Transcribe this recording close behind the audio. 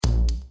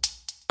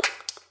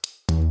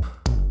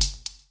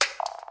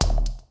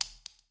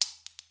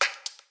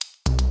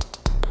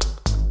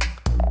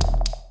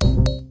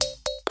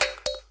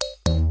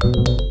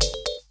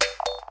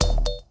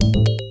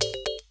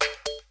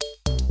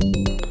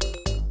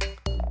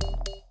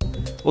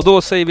Och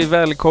då säger vi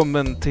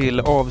välkommen till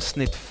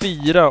avsnitt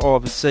 4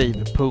 av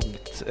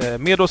Save-punkt.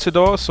 Med oss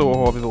idag så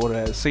har vi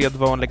vår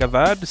sedvanliga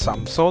värd,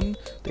 Samson.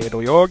 Det är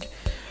då jag.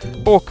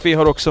 Och vi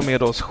har också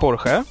med oss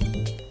Jorge.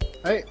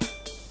 Hej.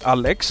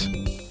 Alex.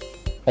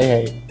 Hej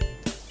hej.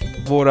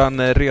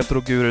 Våran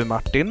retroguru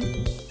Martin.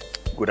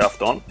 God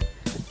afton.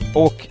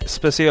 Och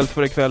speciellt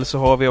för ikväll så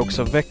har vi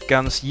också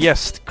veckans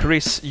gäst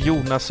Chris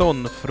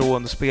Jonasson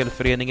från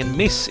spelföreningen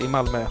Miss i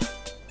Malmö.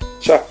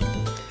 Tja.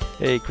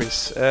 Hej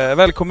Chris.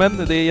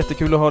 Välkommen, det är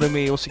jättekul att ha dig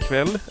med oss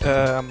ikväll.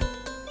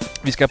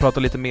 Vi ska prata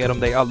lite mer om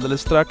dig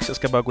alldeles strax. Jag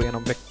ska bara gå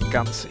igenom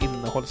veckans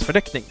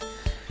innehållsförteckning.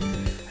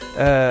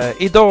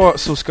 Idag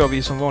så ska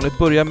vi som vanligt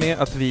börja med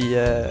att vi...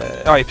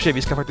 i och för sig,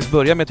 vi ska faktiskt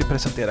börja med att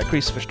presentera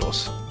Chris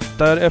förstås.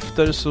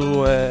 Därefter så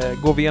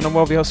går vi igenom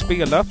vad vi har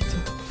spelat,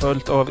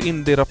 följt av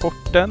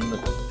Indie-rapporten.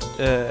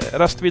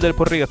 Rast vidare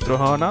på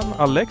retrohörnan.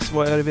 Alex,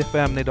 vad är det för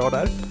ämne idag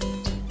där?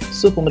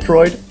 Super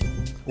Metroid.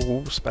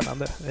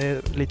 Spännande. Det är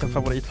en liten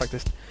favorit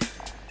faktiskt.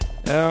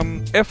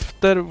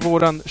 Efter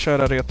våran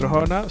kära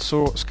retrohörna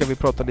så ska vi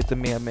prata lite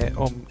mer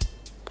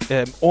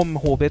om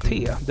HBT,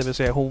 det vill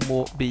säga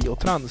homo, bi och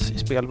trans i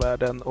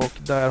spelvärlden, och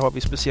där har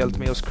vi speciellt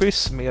med oss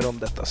Chris, mer om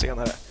detta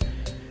senare.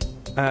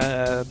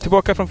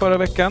 Tillbaka från förra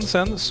veckan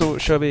sen så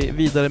kör vi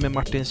vidare med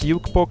Martins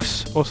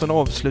Jukebox och sen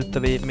avslutar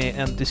vi med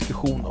en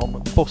diskussion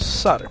om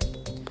bossar.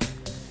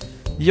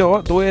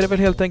 Ja, då är det väl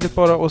helt enkelt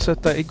bara att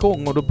sätta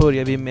igång, och då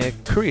börjar vi med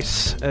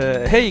Chris.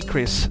 Hej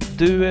Chris,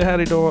 du är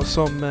här idag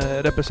som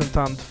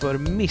representant för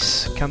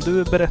Miss. Kan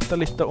du berätta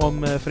lite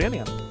om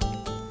föreningen?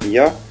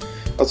 Ja,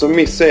 alltså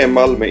Miss är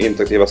Malmö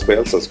interaktiva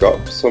spelsällskap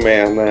som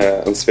är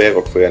en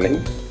sfärrockförening.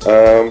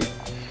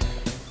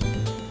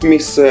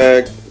 Miss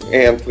är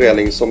en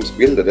förening som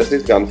bildades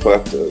lite grann för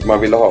att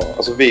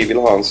vi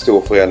ville ha en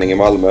stor förening i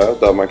Malmö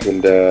där man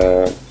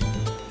kunde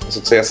så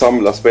att säga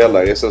samla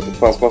spelare, så att det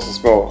fanns massa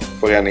små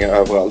föreningar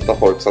överallt där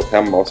folk satt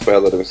hemma och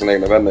spelade med sina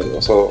egna vänner,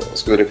 och så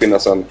skulle det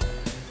finnas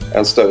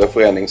en större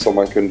förening som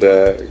man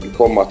kunde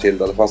komma till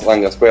där det fanns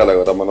andra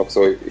spelare, där man också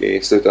i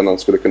slutändan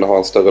skulle kunna ha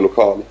en större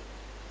lokal.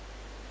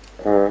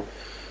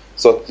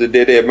 Så att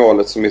det är det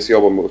målet som vi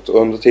jobbar mot.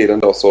 Och under tiden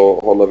då så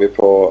håller vi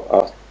på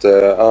att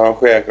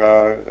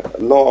arrangera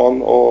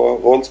LAN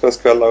och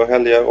rollspelskvällar och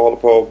helger, och håller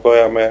på att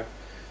börja med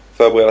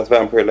förbereda ett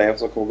Vampire Lane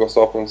som kommer gå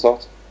stapeln snart.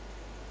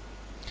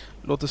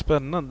 Låter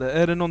spännande.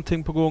 Är det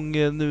någonting på gång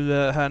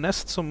nu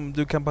härnäst som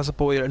du kan passa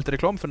på att göra lite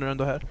reklam för när du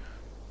ändå är här?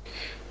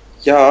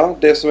 Ja,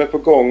 det som är på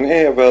gång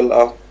är väl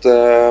att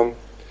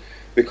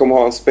vi kommer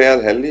ha en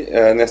spelhelg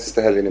näst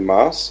sista helgen i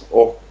mars,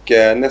 och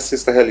näst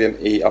sista helgen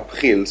i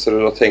april så är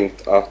det då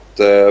tänkt att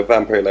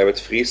Vampire Livet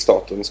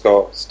Fristaten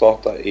ska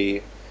starta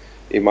i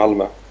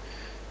Malmö.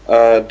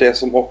 Det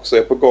som också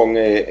är på gång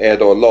är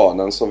då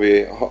LANen som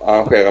vi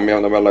arrangerar med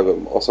jämna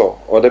mellanrum och så.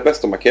 Och det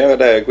bästa man kan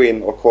göra är att gå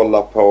in och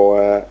kolla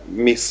på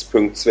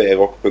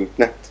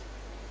miss.sverock.net.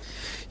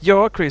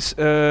 Ja, Chris,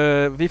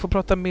 vi får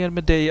prata mer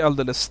med dig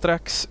alldeles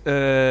strax.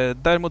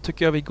 Däremot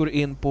tycker jag vi går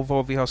in på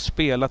vad vi har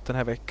spelat den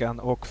här veckan,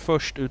 och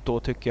först ut då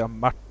tycker jag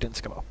Martin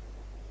ska vara.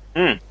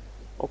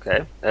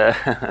 Okej.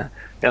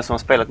 Den som har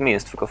spelat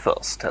minst får gå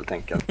först helt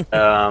enkelt.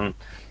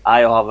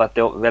 Jag har varit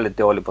väldigt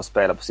dålig på att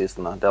spela på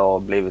sistone. Det har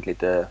blivit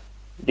lite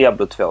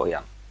Diablo 2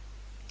 igen.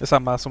 Det är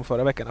samma som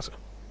förra veckan alltså?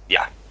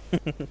 Ja.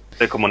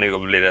 Det kommer nog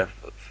att bli det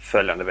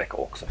följande veckor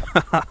också.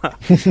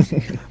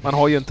 Man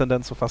har ju en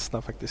tendens att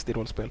fastna faktiskt i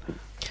rollspel.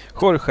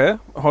 Jorge,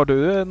 har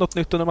du något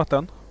nytt under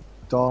mattan?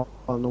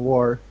 Dawn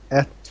War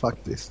 1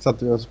 faktiskt.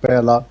 Satt vi och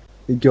spelade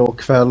igår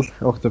kväll.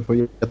 Åkte på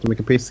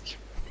jättemycket pisk.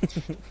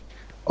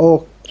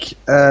 Och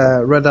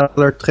Red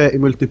Alert 3 i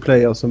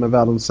multiplayer som är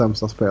världens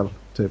sämsta spel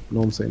typ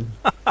någonsin.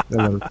 Det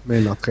är väl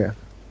mina 3.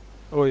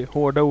 Oj,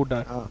 hårda ord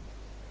där.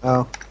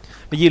 Ja.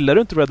 Men gillar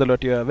du inte Red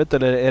Alert i övrigt,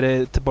 eller är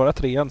det bara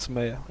 3:an som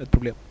är ett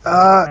problem?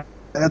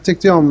 Jag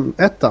tyckte ju om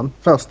 1:an,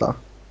 första.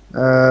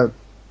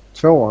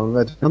 2:an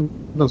vet jag inte,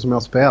 den som jag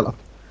har spelat.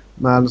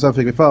 Men sen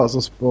fick vi för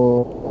oss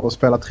att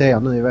spela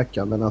 3:an nu i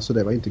veckan, men alltså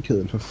det var inte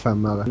kul för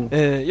 5 år.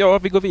 Ja,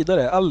 vi går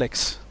vidare.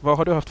 Alex, vad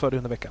har du haft för dig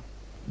under veckan?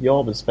 Jag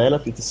har väl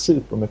spelat lite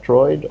Super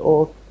Metroid,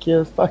 och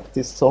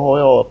faktiskt så har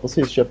jag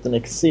precis köpt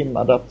en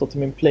XSIM-adapter till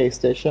min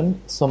PlayStation,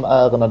 som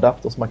är en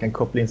adapter som man kan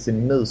koppla in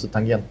sin mus och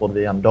tangentbord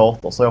via en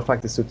dator. Så jag har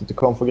faktiskt suttit och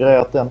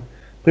konfigurerat den.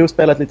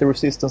 Provspelat lite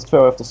Resistance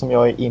 2, eftersom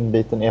jag är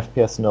inbiten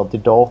FPS-nörd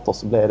till dator,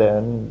 så blev det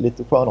en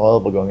lite skönare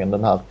övergång än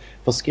den här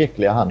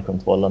förskräckliga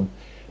handkontrollen.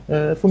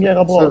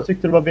 Fungerar bra, jag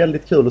tyckte det var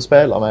väldigt kul att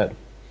spela med.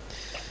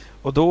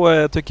 Och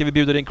då tycker vi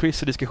bjuder in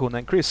Chris i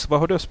diskussionen. Chris, vad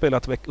har du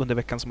spelat under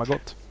veckan som har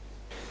gått?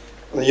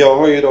 Jag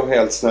har ju då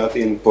helt snöat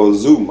in på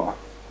Zuma.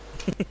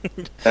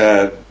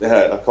 Det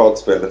här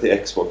arkadspelet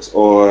i Xbox.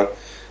 Och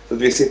så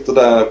att vi sitter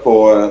där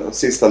på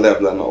sista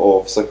leveln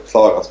och försöker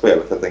klara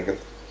spelet helt enkelt.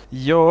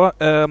 Ja,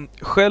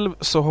 själv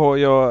så har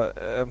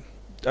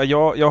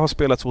jag har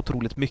spelat så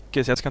otroligt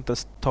mycket så jag ska inte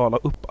tala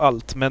upp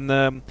allt. Men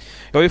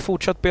jag har ju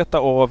fortsatt beta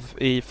av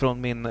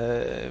från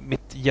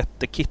mitt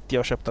jättekit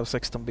jag köpt av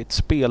 16-bit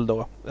spel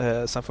då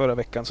sen förra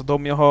veckan. Så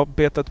de jag har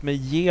betat mig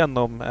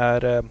igenom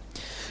är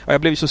Ja,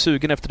 jag blev ju så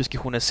sugen efter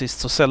diskussionen sist,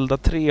 så Zelda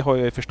 3 har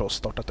jag ju förstås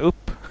startat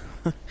upp.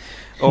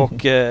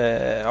 Och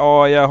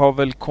ja, jag har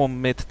väl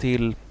kommit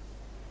till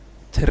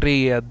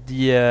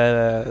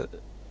 3:e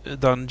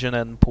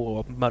dungeonen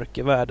på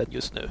mörkervärlden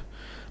just nu.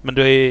 Men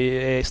då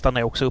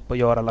stannar jag också upp och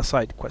gör alla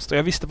sidequests. Och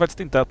jag visste faktiskt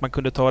inte att man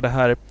kunde ta det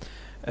här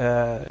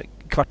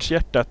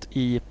kvartshjärtat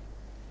i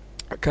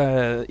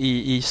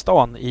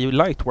stan, i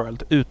Light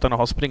World, utan att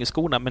ha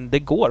springskorna. Men det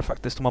går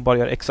faktiskt om man bara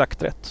gör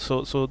exakt rätt.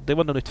 Så det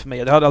var något nytt för mig.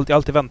 Jag hade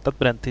alltid väntat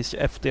på den tills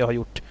efter jag har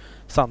gjort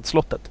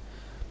sandslottet.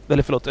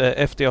 Eller förlåt,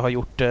 efter jag har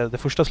gjort det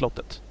första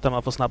slottet, där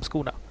man får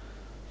snabbskorna.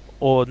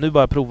 Och nu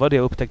bara provade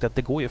jag och upptäckte att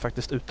det går ju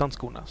faktiskt utan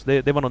skorna. Så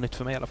det var något nytt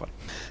för mig i alla fall.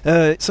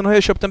 Sen har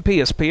jag köpt en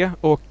PSP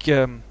och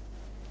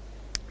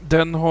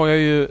den har jag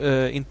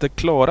ju inte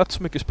klarat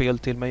så mycket spel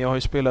till, men jag har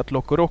ju spelat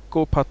Loco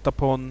Roco,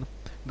 Patapon,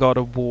 God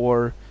of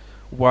War,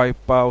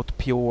 Wipeout,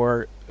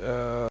 Pure,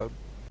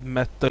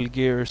 Metal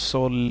Gear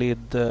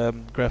Solid,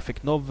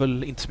 Graphic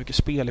Novel. Inte så mycket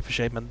spel i och för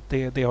sig, men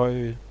det har jag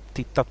ju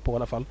tittat på i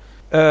alla fall.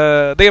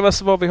 Det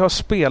är vad vi har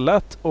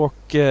spelat,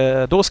 och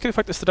då ska vi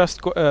faktiskt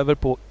raskt gå över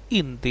på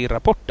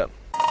Indie-rapporten.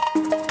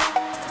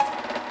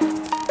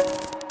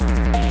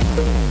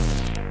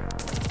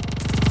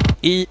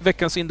 I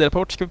veckans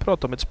Indie-rapport ska vi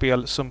prata om ett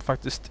spel som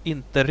faktiskt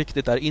inte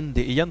riktigt är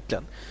indie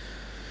egentligen.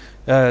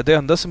 Det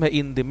enda som är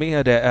indie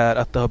med det är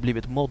att det har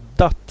blivit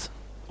moddat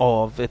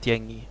av ett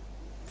gäng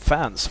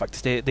fans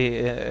faktiskt.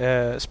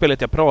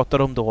 Spelet jag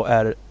pratar om då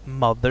är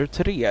Mother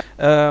 3.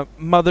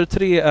 Mother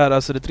 3 är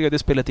alltså det tredje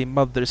spelet i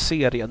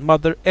Mother-serien.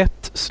 Mother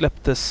 1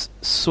 släpptes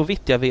så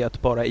vitt jag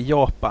vet bara i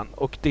Japan,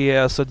 och det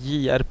är alltså ett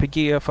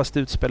JRPG fast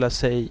utspelar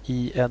sig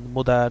i en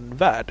modern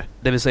värld.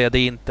 Det vill säga det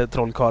är inte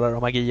trollkarlar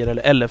och magier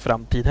eller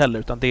framtid heller,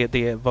 utan det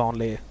är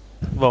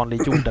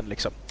vanlig jorden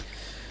liksom.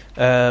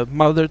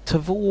 Mother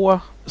 2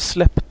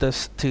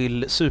 släpptes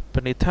till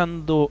Super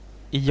Nintendo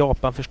i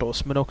Japan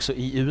förstås, men också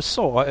i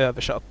USA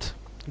översatt.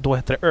 Då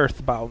heter det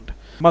Earthbound.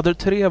 Mother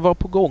 3 var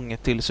på gång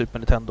till Super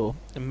Nintendo,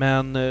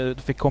 men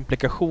det fick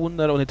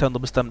komplikationer och Nintendo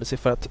bestämde sig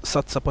för att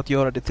satsa på att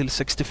göra det till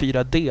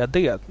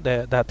 64DD,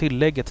 det här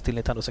tillägget till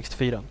Nintendo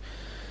 64.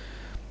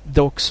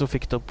 Dock så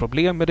fick de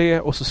problem med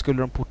det, och så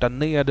skulle de porta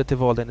ner det till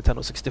valda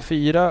Nintendo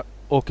 64,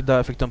 och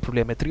där fick de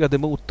problem med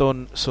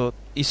 3D-motorn, så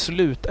i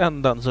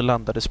slutändan så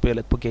landade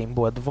spelet på Game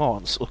Boy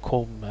Advance och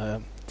kom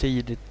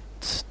tidigt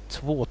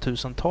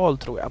 2000-tal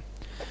tror jag.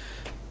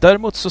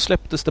 Däremot så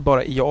släpptes det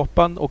bara i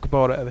Japan och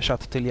bara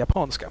översatt till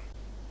japanska.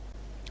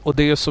 Och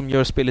det som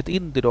gör spelet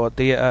indie då,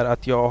 det är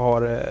att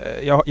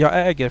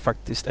jag äger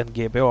faktiskt en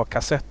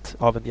GBA-kassett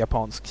av en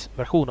japansk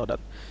version av den.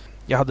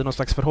 Jag hade någon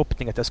slags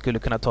förhoppning att jag skulle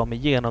kunna ta mig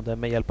igenom det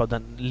med hjälp av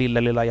den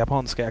lilla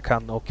japanska jag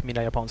kan och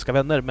mina japanska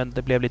vänner, men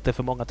det blev lite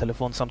för många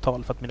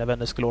telefonsamtal för att mina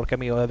vänner skulle orka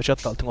med och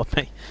översätta allting åt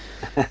mig.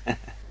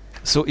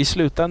 Så i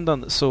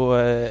slutändan så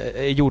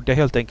gjorde jag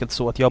helt enkelt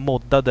så att jag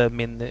moddade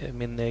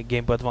min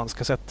Game Boy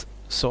Advance-kassett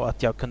så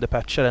att jag kunde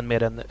patcha den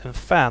med en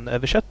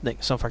fanöversättning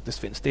som faktiskt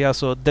finns. Det är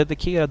alltså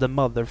dedikerade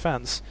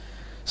Mother-fans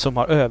som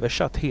har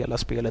översatt hela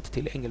spelet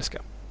till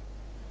engelska.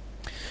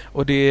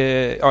 Och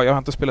jag har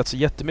inte spelat så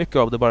jättemycket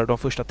av det, bara de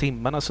första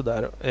timmarna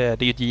sådär.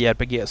 Det är ju ett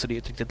JRPG, så det är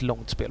ett riktigt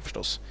långt spel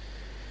förstås.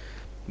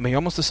 Men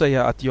jag måste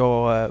säga att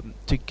jag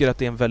tycker att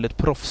det är en väldigt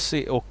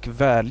proffsig och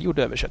välgjord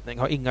översättning.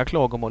 Jag har inga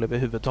klagomål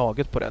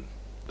överhuvudtaget på den.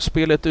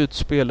 Spelet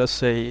utspelar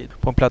sig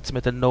på en plats som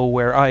heter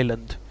Nowhere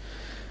Island,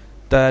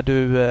 där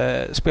du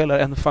spelar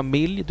en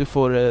familj. Du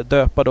får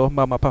döpa då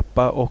mamma,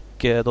 pappa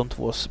och de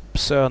två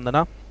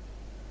sönerna.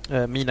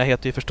 Mina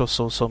heter ju förstås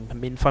så som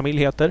min familj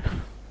heter.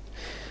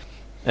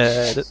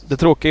 Det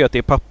tråkiga är att det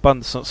är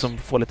pappan som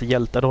får lite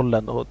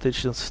hjältarollen, och det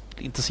känns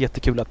inte så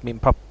jättekul att min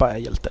pappa är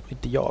hjälten och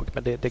inte jag,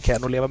 men det kan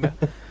jag nog leva med.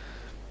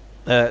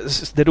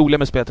 Det roliga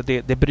med spelet är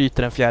att det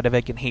bryter den fjärde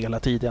väggen hela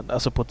tiden,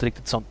 alltså på ett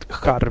riktigt sånt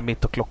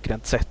charmigt och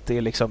klockrent sätt. Det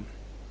är liksom,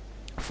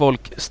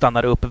 folk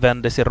stannar upp,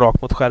 vänder sig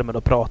rakt mot skärmen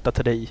och pratar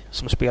till dig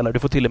som spelar. Du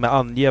får till och med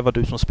ange vad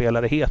du som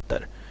spelare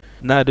heter.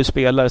 När du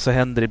spelar så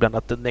händer det ibland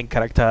att en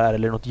karaktär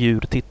eller något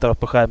djur tittar upp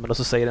på skärmen och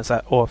så säger den så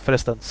här: åh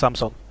förresten,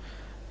 Samson,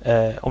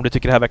 om du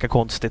tycker det här verkar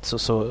konstigt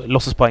så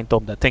låtsas bara inte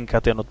om det. Tänk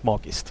att det är något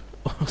magiskt.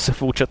 Och så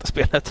fortsätter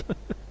spelet.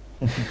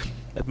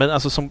 Men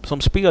alltså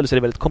som spel så är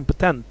det väldigt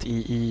kompetent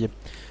i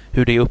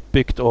hur det är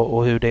uppbyggt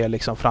och hur det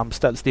liksom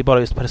framställs. Det är bara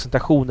just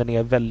presentationen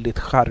är väldigt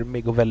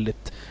charmig och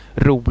väldigt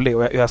rolig.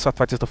 Och jag satt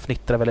faktiskt och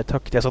fnittrade väldigt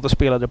högt. Jag satt och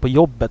spelade på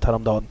jobbet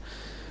häromdagen.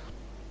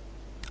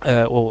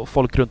 Och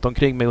folk runt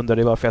omkring mig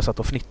undrade varför jag satt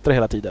och fnittrade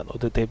hela tiden. Och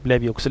det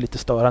blev ju också lite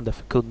störande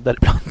för kunder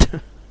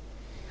ibland.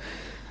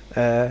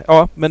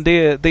 Ja, men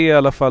det är i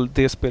alla fall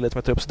det spelet som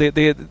jag tar upp. Så det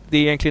är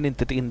egentligen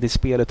inte ett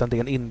indie-spel, utan det är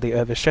en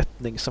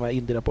indie-översättning som är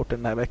indie-rapporten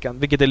den här veckan.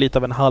 Vilket är lite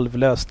av en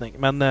halvlösning.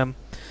 Men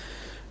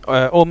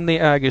om ni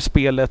äger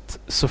spelet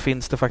så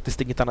finns det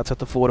faktiskt inget annat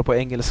sätt att få det på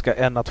engelska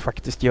än att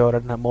faktiskt göra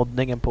den här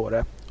moddningen på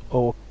det.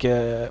 Och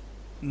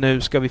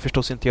nu ska vi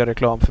förstås inte göra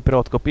reklam för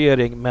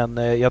piratkopiering,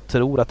 men jag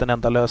tror att den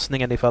enda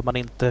lösningen ifall man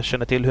inte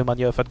känner till hur man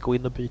gör för att gå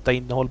in och byta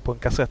innehåll på en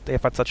kassett är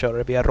faktiskt att köra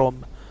det via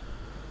ROM.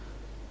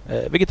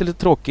 Vilket är lite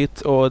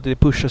tråkigt, och det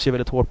pushas ju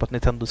väldigt hårt på att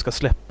Nintendo ska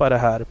släppa det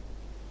här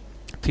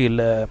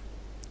till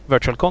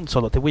Virtual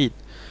Console och till Wii.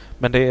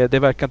 Men det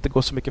verkar inte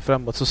gå så mycket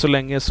framåt. Så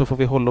länge så får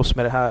vi hålla oss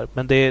med det här.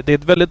 Men det är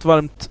ett väldigt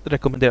varmt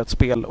rekommenderat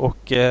spel.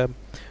 Och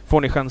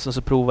får ni chansen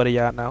så prova det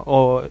gärna.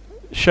 Och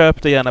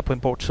köp det gärna på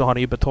import så har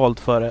ni ju betalt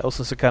för det. Och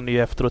så kan ni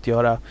ju efteråt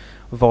göra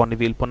vad ni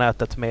vill på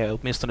nätet med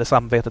åtminstone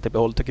samvetet i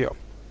behåll, tycker jag.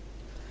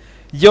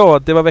 Ja,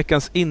 det var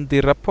veckans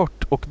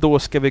indie-rapport. Och då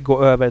ska vi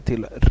gå över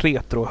till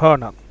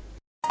retrohörnan.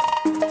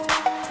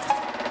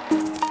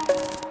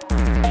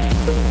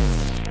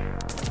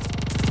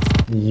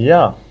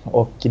 Ja,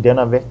 och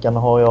denna veckan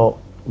har jag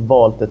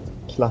valt ett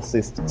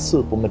klassiskt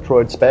Super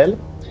Metroid-spel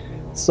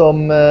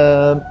som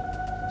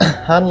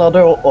handlar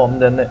då om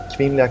den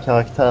kvinnliga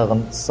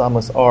karaktären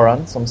Samus Aran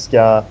som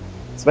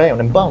är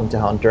en Bounty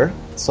Hunter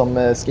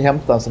som ska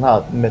hämta en sån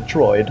här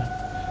Metroid.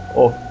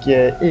 Och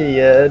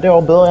i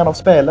då början av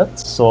spelet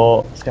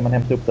så ska man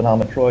hämta upp den här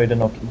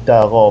Metroiden och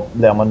därav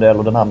blir man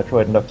eller den här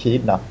Metroiden då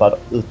kidnappad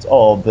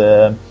utav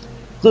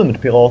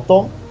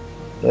rymdpirater.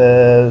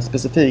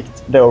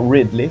 Specifikt då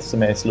Ridley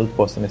som är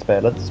slutbossen i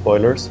spelet.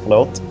 Spoilers,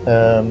 förlåt.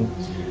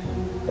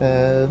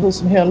 Hur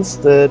som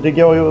helst, det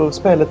går ju,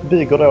 spelet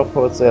bygger då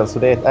på så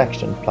det är ett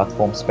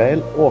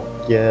action-plattformsspel och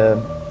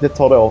det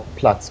tar då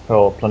plats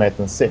på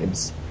planeten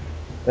Sebes.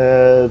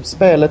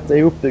 Spelet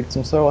är uppbyggt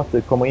som så att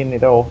du kommer in i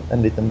då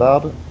en liten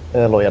värld,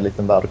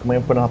 du kommer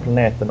in på den här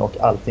planeten och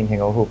allting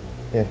hänger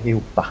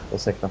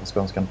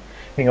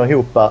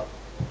ihop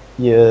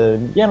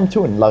genom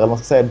tunnlar eller man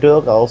ska säga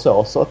dörrar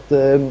och så att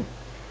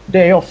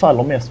det jag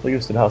faller mest på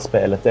just i det här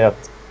spelet är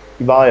att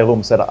i varje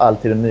rum så är det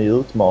alltid en ny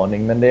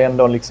utmaning, men det är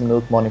ändå liksom en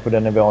utmaning på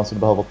den nivån så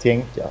du behöver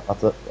tänka,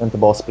 att inte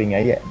bara springa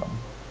igenom.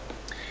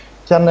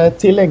 Kan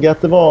tillägga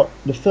att det var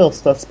det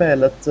första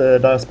spelet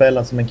där jag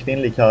spelade som en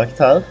kvinnlig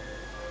karaktär.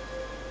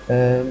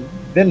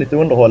 Väldigt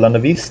underhållande,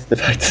 visste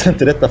faktiskt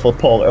inte detta för ett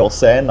par år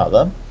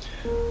senare.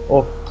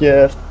 Och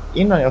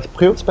innan jag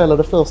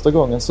provspelade första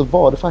gången så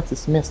var det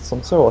faktiskt mest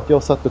som så att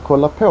jag satt och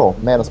kollade på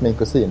medan min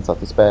kusin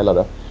satt och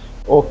spelade.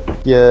 Och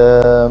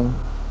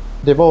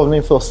det var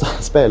min första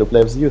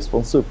spelupplevelse just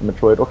från Super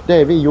Metroid. Och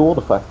det vi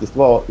gjorde faktiskt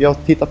var, jag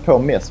tittade på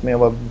mest men jag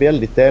var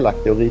väldigt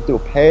delaktig och ritade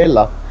upp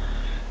hela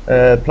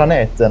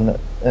planeten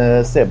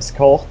Sebs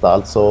karta,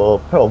 alltså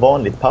på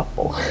vanligt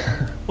papper.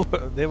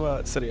 Det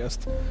var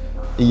seriöst.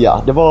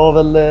 Ja, det var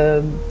väl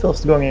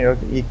första gången jag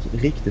gick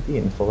riktigt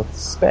in för ett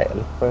spel,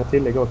 får jag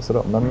tillägga också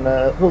då. Men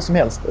hur som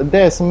helst,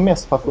 det som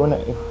mest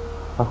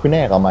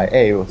fascinerar mig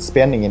är ju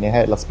spänningen i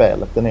hela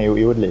spelet. Den är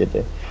ju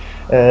olidlig.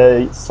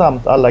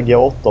 Samt alla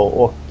gåtor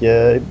och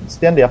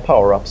ständiga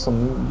power-ups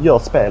som gör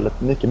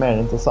spelet mycket mer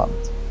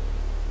intressant.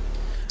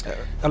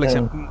 Alex,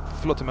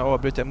 förlåt om jag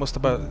avbryter. Jag måste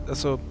bara,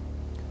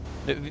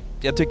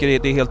 jag tycker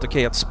det är helt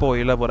okej att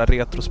spoila våra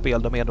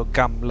retrospel. De är ändå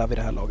gamla vid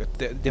det här laget.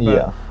 Det är bara,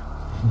 yeah.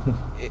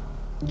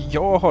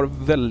 Jag har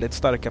väldigt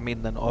starka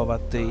minnen av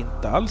att det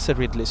inte alls är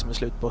Ridley som är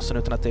slutbossen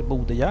utan att det är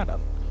modehjärnan.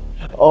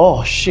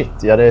 Shit,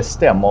 ja det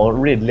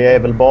stämmer. Ridley är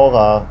väl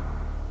bara...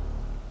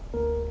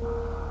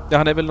 Ja,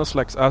 han är väl någon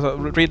slags... Alltså,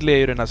 Ridley är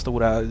ju den här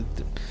stora...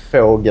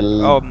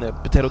 Fågel... Ja,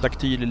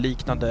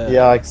 pterodaktyl-liknande...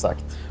 Ja,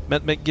 exakt.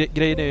 Men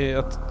grejen är ju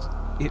att...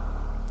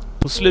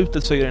 På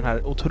slutet så är den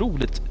här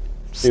otroligt...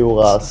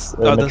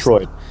 Stora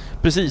Metroid.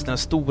 Precis, den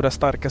stora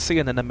starka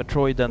scenen när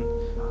Metroiden...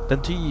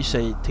 Den tyr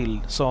sig till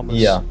Samus.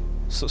 Ja.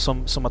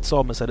 Som att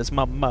Samus är dess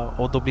mamma.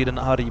 Och då blir den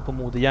arg på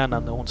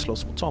moderhjärnan när hon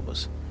slåss mot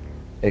Samus.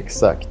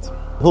 Exakt.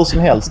 Hur som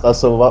helst,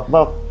 alltså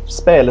vad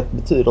spelet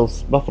betyder,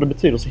 varför det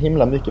betyder så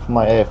himla mycket för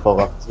mig är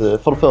för att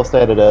för det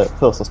första är det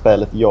första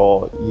spelet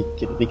jag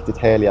gick riktigt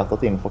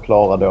helhjärtat in för att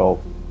klara då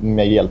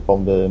med hjälp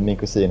av min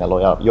kusin, eller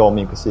jag och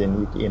min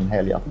kusin gick in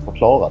helhjärtat för att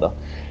klara det.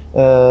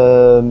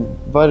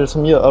 Vad är det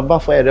som gör,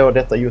 varför är då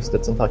detta just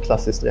ett sånt här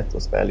klassiskt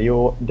retrospel?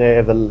 Jo, det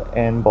är väl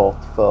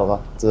enbart för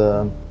att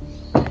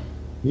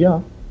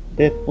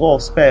det är ett bra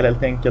spel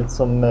helt enkelt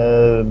som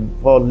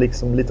var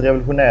liksom lite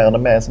revolutionerande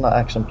med såna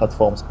här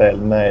actionplattformspel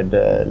med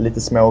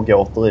lite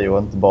smågåtor i och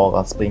inte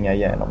bara springa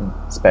igenom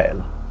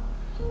spel.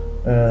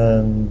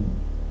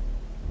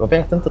 Jag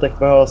vet inte direkt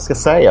vad jag ska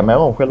säga mer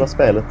om själva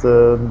spelet.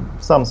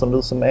 Samson,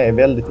 du som är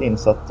väldigt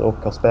insatt och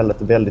har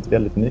spelat väldigt,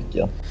 väldigt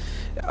mycket.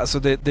 Alltså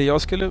det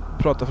jag skulle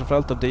prata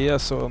framförallt om det är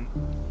alltså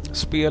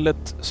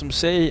spelet som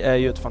sig är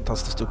ju ett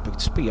fantastiskt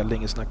uppbyggt spel, det är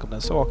inget snack om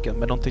den saken,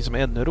 men någonting som är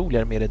ännu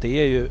roligare med det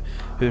är ju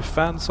hur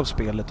fans av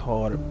spelet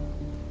har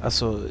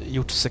alltså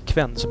gjort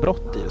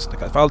sekvensbrott i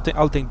det. För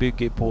allting bygger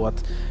ju på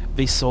att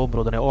vissa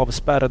områden är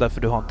avspärrade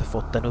för du har inte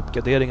fått den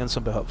uppgraderingen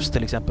som behövs,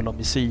 till exempel om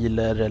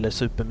missiler eller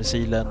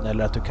supermissilen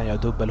eller att du kan göra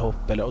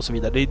dubbelhopp eller och så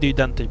vidare. Det är ju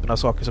den typen av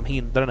saker som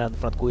hindrar en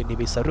från att gå in i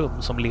vissa rum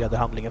som leder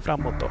handlingen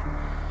framåt då.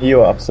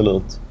 Jo,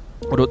 absolut.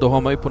 Och då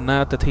har man ju på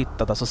nätet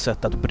hittat alltså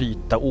sätt att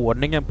bryta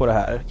ordningen på det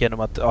här genom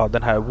att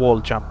den här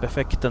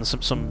walljump-effekten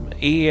som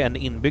är en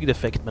inbyggd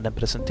effekt men den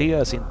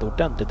presenteras inte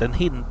ordentligt. Den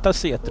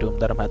hintas i ett rum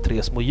där de här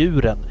 3 små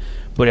djuren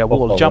börjar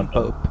walljumpa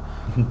upp.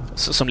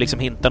 Som liksom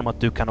hintar om att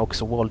du kan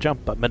också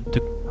walljumpa. Men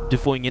du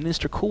får ingen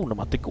instruktion om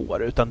att det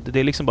går, utan det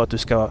är liksom bara att du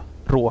ska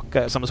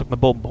råka, samma sak med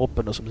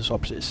bombhoppen då, som du sa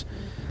precis.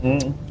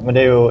 Men det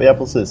är ju, ja,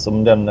 precis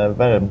som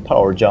den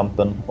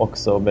powerjumpen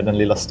också med den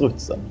lilla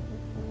strutsen.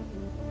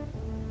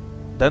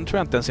 Den tror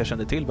jag inte ens jag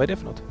kände till. Vad är det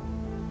för något?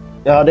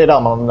 Ja, det är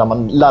där när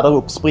man laddar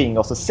upp, springer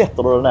och så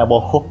sätter du den där och bara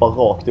hoppar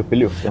rakt upp i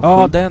luften.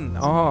 Ja, den.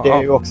 Det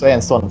är ju också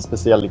en sån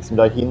speciell, liksom,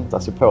 där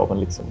hintas ju på den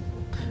liksom.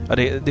 Ja,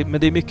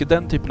 men det är mycket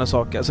den typen av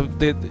saker. Alltså,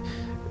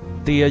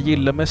 det jag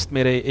gillar mest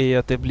med det är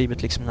att det har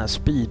blivit liksom den här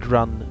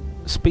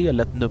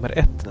speedrun-spelet nummer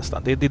 1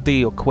 nästan. Det är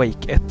det och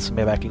Quake 1 som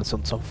är verkligen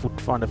sånt som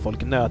fortfarande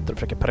folk nöter och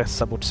försöker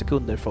pressa bort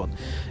sekunder från.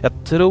 Jag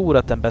tror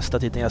att den bästa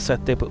tiden jag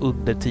sett är på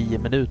under 10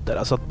 minuter.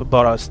 Alltså att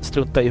bara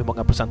strunta i hur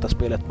många procent av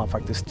spelet man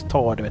faktiskt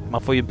tar. Du vet.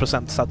 Man får ju en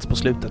procentsats på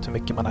slutet hur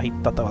mycket man har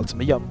hittat av allt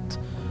som är gömt.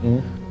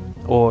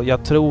 Och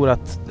jag tror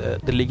att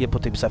det ligger på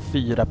typ så här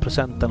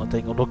 4% eller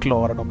någonting, och då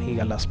klarar de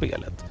hela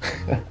spelet.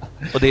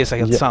 Och det är så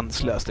helt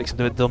sanslöst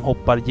liksom. De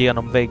hoppar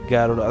genom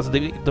väggar och alltså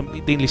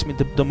det är liksom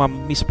inte,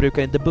 de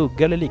missbrukar inte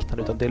buggar eller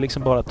liknande, utan det är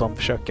liksom bara att de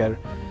försöker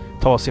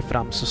ta sig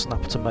fram så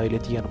snabbt som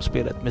möjligt genom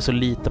spelet med så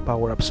lite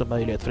power-up som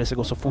möjligt, för det ska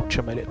gå så fort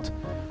som möjligt.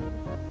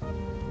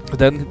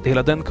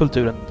 Hela den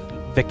kulturen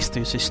växte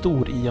ju sig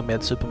stor i och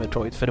med Super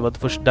Metroid, för det var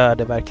först där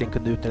det verkligen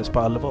kunde utnyttjas på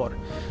allvar.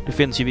 Det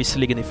finns ju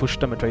visserligen i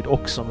första Metroid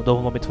också, men då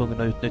var man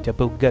tvungen att utnyttja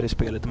buggar i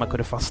spelet där man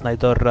kunde fastna i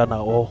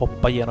dörrarna och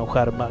hoppa genom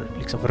skärmar,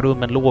 liksom, för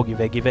rummen låg ju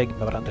vägg i vägg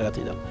med varandra hela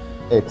tiden.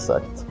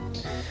 Exakt.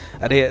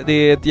 Ja, det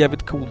är ett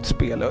jävligt coolt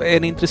spel. Är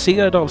ni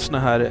intresserade av såna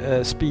här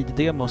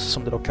speed-demos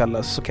som det då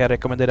kallas, så kan jag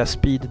rekommendera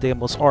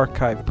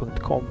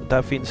speeddemosarchive.com.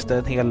 Där finns det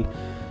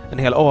en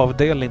hel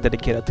avdelning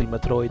dedikerad till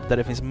Metroid, där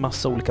det finns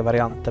massa olika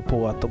varianter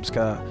på att de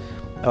ska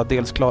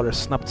dels klara det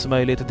så snabbt som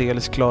möjligt,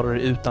 dels klara det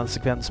utan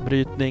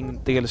sekvensbrytning,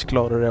 dels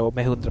klara det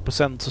med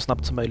 100% så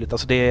snabbt som möjligt.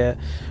 Alltså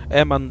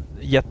är man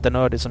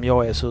jättenördig som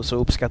jag är, så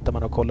uppskattar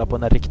man att kolla på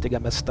när riktiga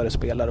mästare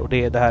spelar, och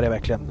det här är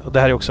verkligen, och det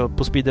här är också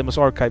på Speed Demos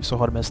Archive, så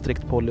har de en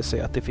strikt policy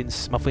att det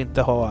finns, man får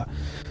inte ha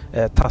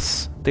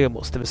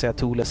TAS-demos, det vill säga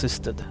Tool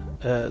Assisted,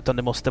 utan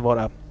det måste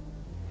vara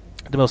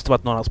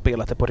att någon har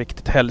spelat det på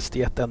riktigt, helst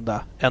i en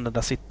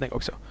enda sittning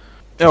också.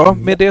 Ja,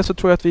 med det så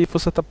tror jag att vi får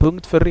sätta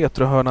punkt för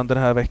Retrohörnan den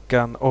här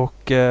veckan,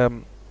 och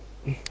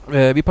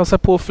vi passar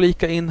på att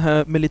flika in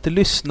här med lite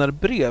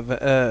lyssnarbrev.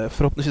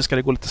 Förhoppningsvis ska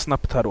det gå lite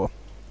snabbt här då.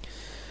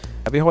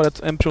 Vi har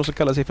en person som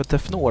kallar sig för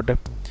Tefnord,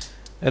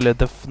 eller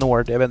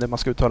Defnord, jag vet inte hur man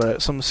ska uttala det,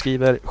 som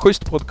skriver: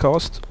 schysst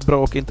podcast,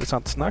 bra och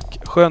intressant snack,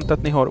 skönt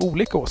att ni har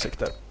olika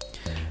åsikter.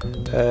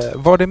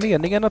 Var det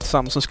meningen att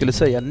Samsung skulle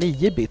säga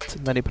 9-bit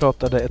när ni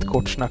pratade ett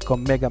kort snack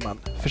om Megaman?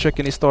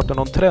 Försöker ni starta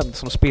någon trend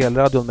som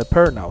spelradion med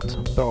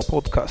Burnout? Bra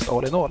podcast,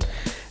 all in all.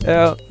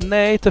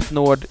 Nej,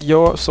 Tefnord,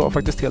 jag sa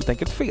faktiskt helt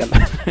enkelt fel.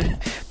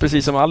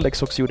 Precis som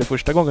Alex också gjorde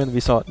första gången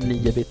vi sa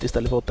 9-bit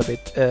istället för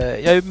 8-bit.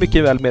 Jag är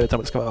mycket väl medveten om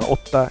att det ska vara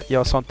 8.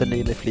 Jag sa inte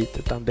 9 med flit,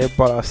 utan det är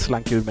bara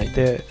slank ur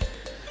mig.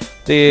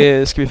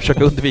 Det ska vi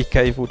försöka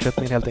undvika i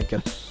fortsättningen helt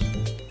enkelt.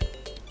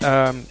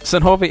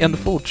 Sen har vi en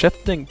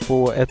fortsättning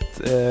på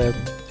ett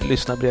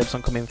lyssnarbrev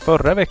som kom in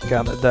förra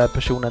veckan, där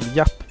personen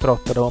Japp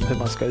pratade om hur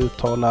man ska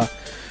uttala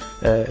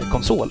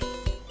konsol.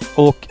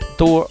 Och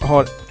då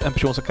har en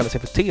person som kallar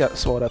sig för T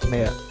svarat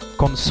med: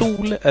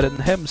 konsol är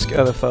en hemsk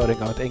överföring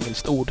av ett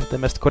engelskt ord. Det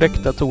mest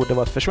korrekta torde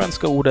vara att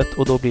försvenska ordet,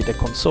 och då blir det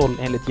konsol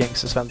enligt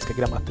gängse svenska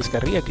grammatiska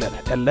regler,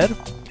 eller?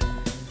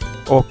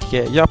 Och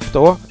Japp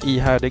då,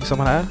 ihärdig som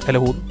han är, eller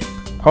hon,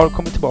 har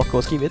kommit tillbaka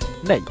och skrivit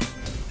nej.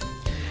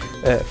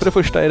 För det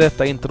första är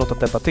detta inte något att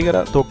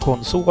debattera, då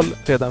konsol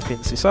redan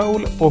finns i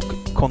Saul och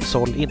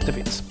konsol inte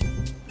finns.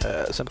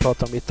 Sen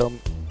pratar de lite om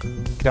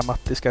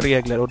grammatiska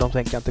regler, och de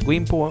tänker jag inte gå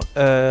in på.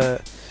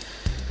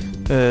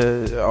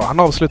 Han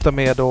avslutar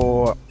med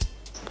då: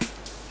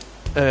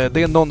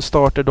 det är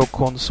non-starter då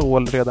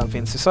konsol redan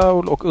finns i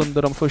Saul, och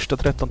under de första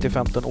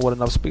 13-15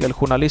 åren av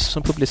speljournalism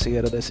som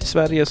publicerades i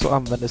Sverige så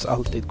användes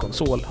alltid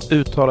konsol.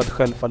 Uttalat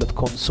självfallet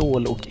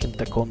konsol och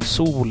inte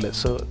konsol,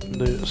 så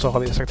nu så har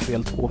vi sagt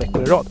fel 2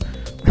 veckor i rad.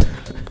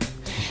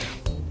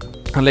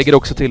 Han lägger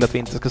också till att vi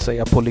inte ska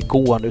säga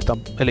polygon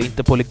eller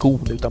inte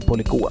polygon utan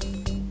polygon.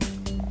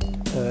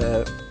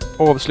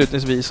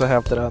 Avslutningsvis så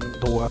hävdar han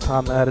då att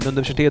han är en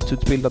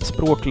universitetsutbildad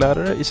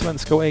språklärare i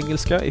svenska och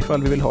engelska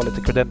ifall vi vill ha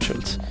lite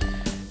credentials.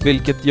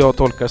 Vilket jag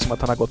tolkar som att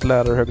han har gått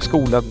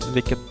lärarhögskolan,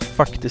 vilket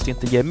faktiskt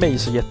inte ger mig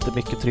så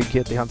jättemycket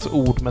trygghet i hans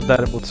ord, men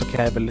däremot så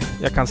kan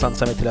jag kan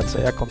sansa mig till att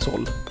säga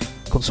konsol,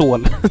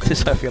 det är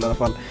så här fel i alla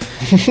fall.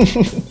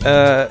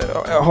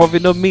 Har vi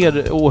några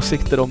mer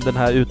åsikter om den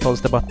här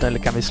uttalsdebatten, eller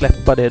kan vi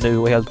släppa det nu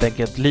och helt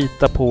enkelt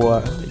lita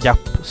på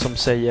Japp som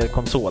säger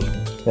konsol?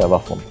 Ja,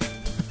 varför?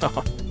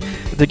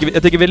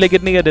 Jag tycker vi lägger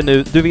ner det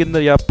nu. Du vinner,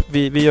 Japp.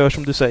 Vi gör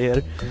som du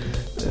säger.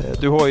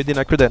 Du har ju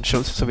dina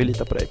credentials, så vi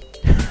litar på dig.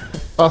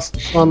 Fast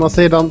å andra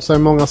sidan så är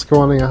många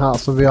skåningar här,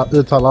 så vi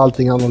uttalar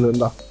allting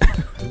annorlunda.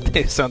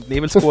 Det är sant. Ni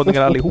är väl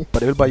skåningar allihopa.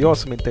 Det är väl bara jag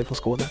som inte är från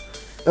Skåne.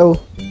 Oh.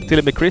 Till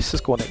och med Chris är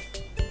skåning.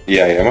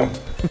 Jajamän.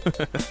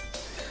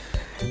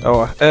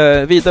 Ja,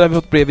 vidare har vi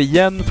fått brev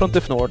igen från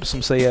Defnord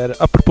som säger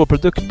apropå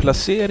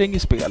produktplacering i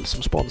spel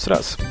som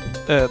sponsras.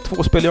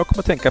 2 spel jag kommer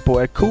att tänka på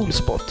är Cool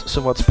Spot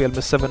som var ett spel med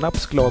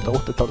 7-Ups glada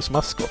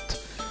 80-talsmaskot.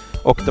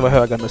 Och det var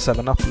högar med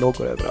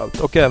 7-Up-loggor överallt.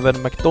 Och även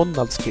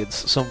McDonald's Kids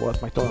som var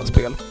ett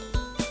McDonald's-spel.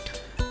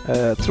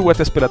 Tror att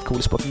jag spelat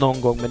Cool Spot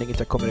någon gång men inget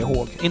jag kommer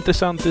ihåg.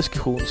 Intressant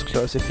diskussion som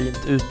klarar sig fint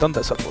utan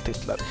dessa 2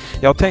 titlar.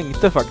 Jag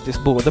tänkte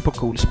faktiskt både på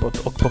Cool Spot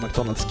och på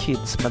McDonald's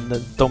Kids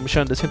men de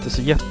kändes inte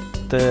så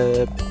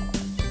jätte...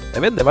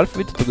 Jag vet inte varför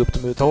vi inte tog upp dem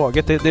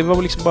överhuvudtaget. Det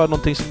var liksom bara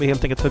någonting som vi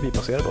helt enkelt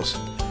förbipasserade oss.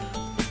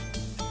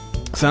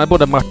 Sen har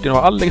både Martin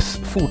och Alex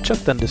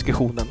fortsatt den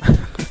diskussionen.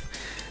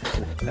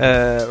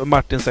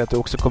 Martin säger att du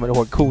också kommer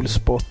ihåg Cool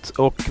Spot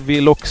och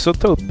vill också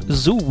ta upp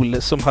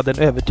Zool som hade en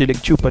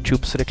övertydlig Chupa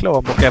Chups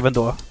reklam och även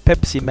då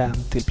Pepsi Man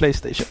till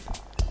PlayStation.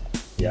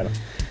 Ja.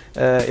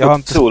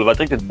 Inte... Zool var ett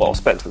riktigt bra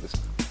spel faktiskt.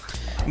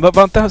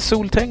 Var inte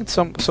Zool tänkt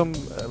som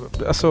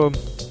alltså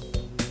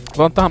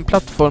var inte han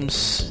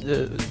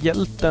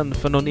plattformshjälten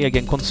för någon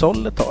egen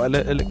konsol ett tag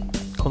eller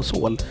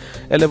konsol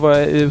eller var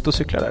jag ute och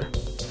cyklar där?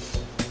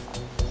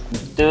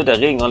 Du, det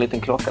ringer en liten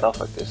klocka där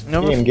faktiskt.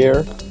 Ja, Game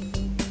Gear.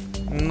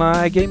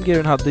 Nej, Game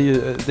Gear hade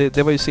ju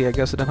det var ju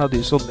Sega så den hade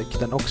ju Sonic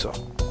den också.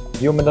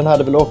 Jo, men den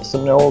hade väl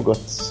också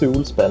något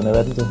Zool-spel, men jag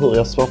vet inte hur.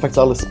 Jag har faktiskt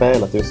aldrig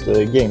spelat just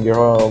Game Gear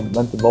har jag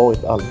inte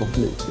varit allt för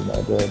flitig med.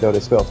 Då är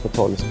det svårt att få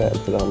tag i spel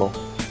till det eller.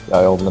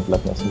 Ja, jag har väl inte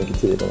lagt ner så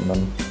mycket tid men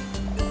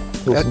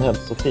hur som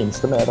helst så finns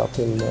det med där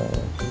till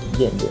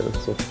Game Gear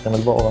så det kan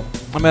väl vara.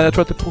 Ja, men jag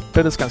tror att det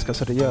portades ganska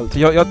så rejält.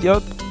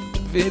 Jag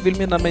vill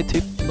minna mig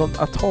typ någon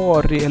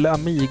Atari eller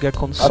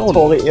Amiga-konsol.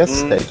 Atari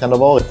ST, kan det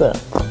ha varit det?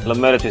 Eller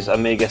möjligtvis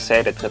Amiga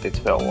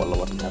CD32 eller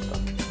vad den heter.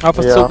 Ja,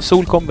 fast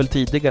Sol kom väl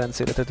tidigare än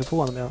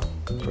CD32 om jag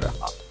tror jag.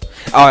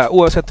 Ja,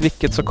 oavsett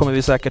vilket så kommer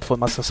vi säkert få en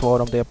massa svar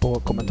om det på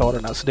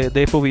kommentarerna. Så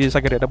det får vi ju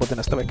säkert reda på till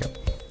nästa vecka.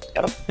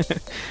 Ja.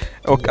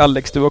 Och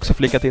Alex, du har också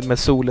flikat in med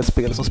Sol, ett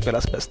spel som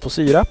spelas bäst på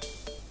syra.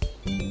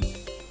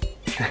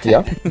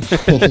 Ja.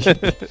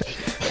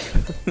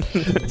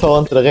 Ta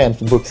inte det rent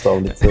för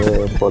bokstavligt,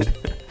 folk.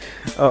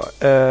 Ja,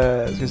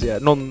 ska vi se.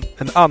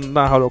 En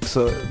Anna har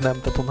också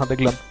nämnt att hon hade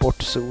glömt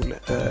bort Sol.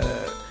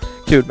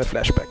 Kul med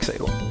Flashback, säger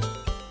hon.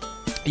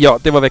 Ja,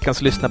 det var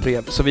veckans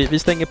lyssnarbrev. Så vi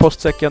stänger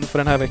postsäcken för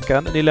den här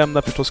veckan. Ni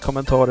lämnar förstås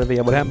kommentarer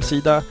via vår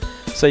hemsida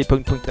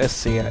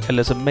säg.se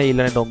eller så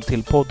mejlar ni dem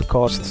till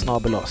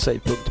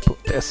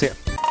podcast@säg.se.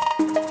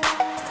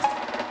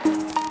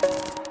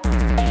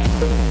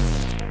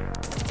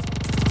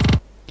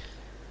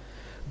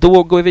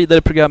 Då går vi vidare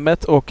i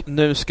programmet och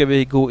nu ska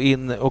vi gå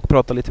in och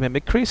prata lite mer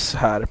med Chris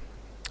här.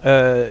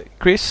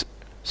 Chris,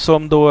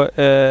 som då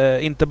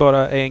inte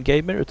bara är en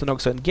gamer utan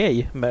också en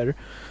gamer.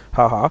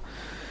 Haha.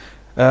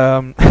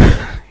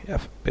 Jag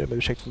ber om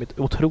ursäkt för mitt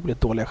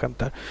otroligt dåliga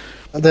skämt här.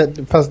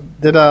 Fast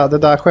det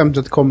där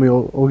skämtet kommer ju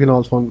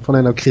originalt från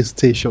en av Chris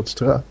t-shirts,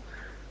 tror jag.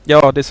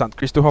 Ja, det är sant.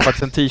 Chris, du har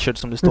faktiskt en t-shirt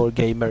som det står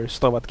gamer,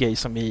 stavat gay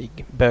som i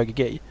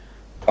bög-gay.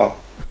 Ja.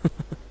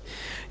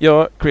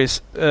 Ja,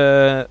 Chris,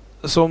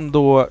 som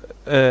då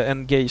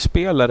en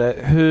gay-spelare,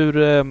 hur...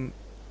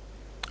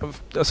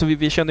 alltså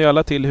vi känner ju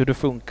alla till hur det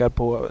funkar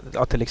på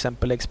till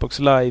exempel Xbox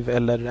Live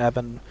eller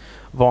även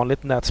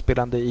vanligt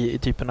nätspelande i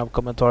typen av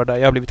kommentarer där.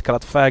 Jag har blivit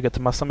kallad faggot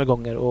massor med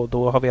gånger och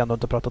då har vi ändå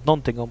inte pratat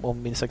någonting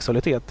om min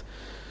sexualitet.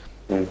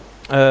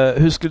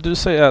 Hur skulle du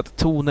säga att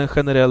tonen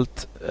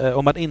generellt,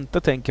 om man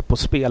inte tänker på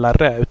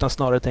spelare utan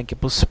snarare tänker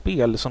på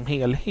spel som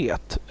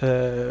helhet,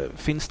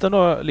 finns det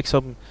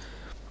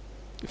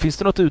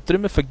något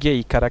utrymme för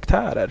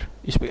gay-karaktärer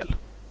i spel?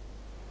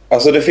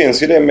 Alltså det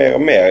finns ju det mer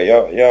och mer.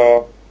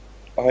 Jag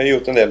har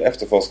gjort en del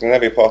efterforskning när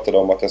vi pratade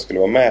om att jag skulle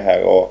vara med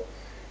här och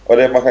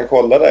det man kan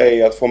kolla där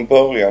är att från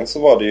början så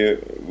var det ju,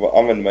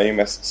 använde man ju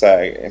mest så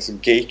här, alltså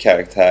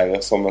gay-karaktärer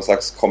som en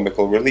slags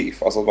comical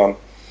relief. Alltså att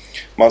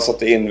man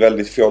satte in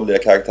väldigt fjolliga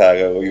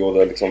karaktärer och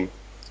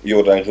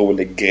gjorde en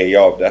rolig grej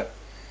av det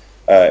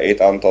i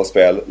ett antal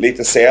spel.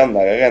 Lite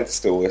senare rent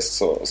historiskt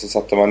så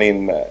satte man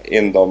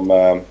in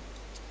dem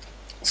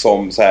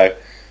som så här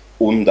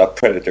onda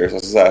predators,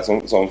 alltså så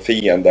här, som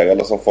fiender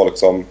eller som folk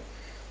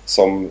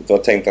som du har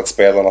tänkt att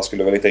spelarna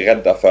skulle vara lite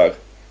rädda för.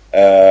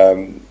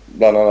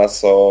 Bland annat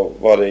så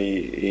var det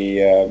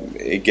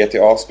i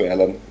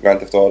GTA-spelen Grand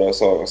Theft Auto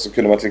så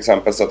kunde man till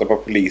exempel sätta på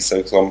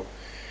poliser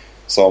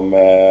som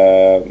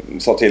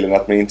sa till en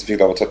att man inte fick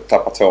lov att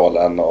tappa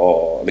tvålen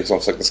och liksom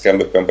försökte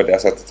skrämma upp en på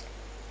det sättet.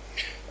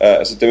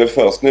 Så det är väl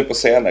först nu på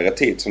senare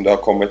tid som det har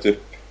kommit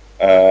upp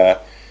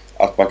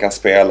att man kan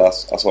spela,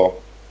 alltså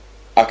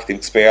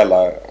aktivt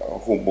spela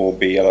homo,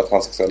 bi eller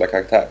transsexuella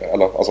karaktärer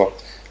eller alltså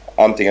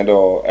antingen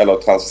då eller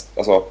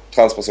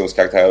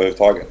transpersonskaraktärer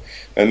överhuvudtaget.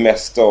 Men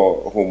mest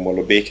då homo-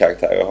 och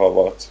bi-karaktärer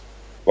har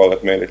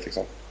varit möjligt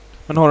liksom.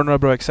 Men har du några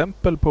bra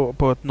exempel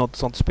på något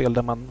sånt spel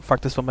där man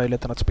faktiskt får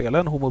möjligheten att spela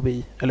en homo,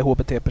 bi eller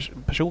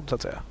HBT-person så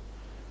att säga?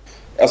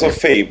 Alltså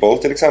Fable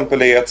till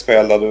exempel är ett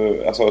spel där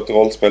du, alltså ett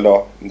rollspel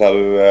då, där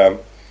du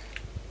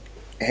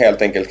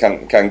helt enkelt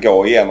kan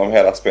gå igenom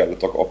hela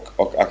spelet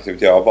och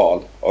aktivt göra val.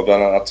 Och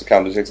bland annat så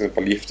kan du till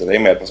exempel gifta dig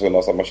med personer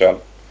av samma kön.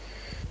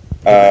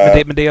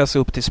 Men det är alltså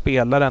upp till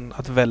spelaren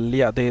att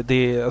välja.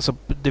 Alltså,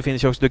 det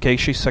finns ju också, du kan ju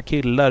kyssa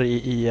killar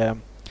i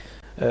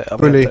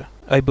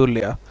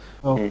Bully.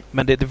 Ja.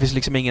 Men det finns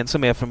liksom ingen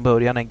som är från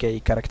början en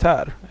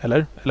gay-karaktär,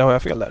 eller? Eller har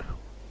jag fel där?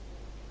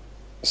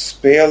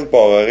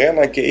 Spelbara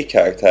rena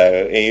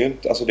gay-karaktärer är ju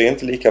inte, alltså det är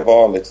inte lika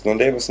vanligt, utan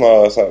det är väl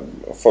snarare så här,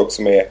 folk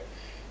som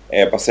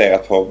är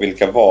baserat på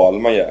vilka val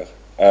man gör.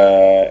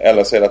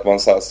 Eller så är det att man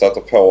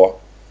stöter på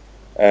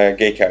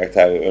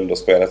gay-karaktärer under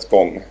spelets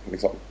gång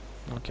liksom.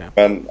 Okay.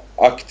 Men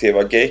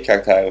aktiva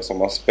gay-karaktärer som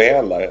man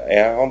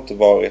spelar har inte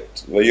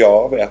varit, vad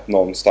jag vet,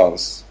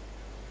 någonstans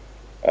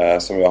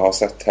som jag har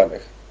sett heller.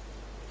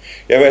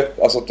 Jag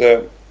vet alltså att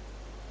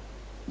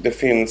det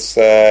finns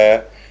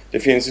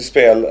ju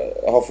spel,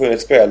 har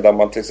funnits spel där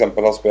man till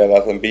exempel har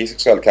spelat en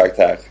bisexuell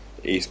karaktär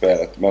i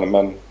spelet,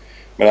 men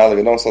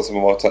aldrig någonstans som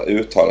har varit så här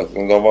uttalat.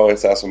 Det har varit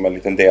så här som en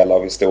liten del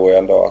av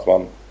historien då, att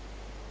man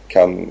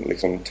kan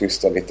liksom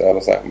twista lite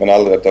eller så här. Men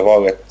aldrig att det har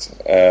varit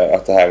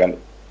att det här är en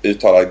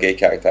uttalad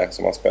gay-karaktär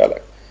som man spelar.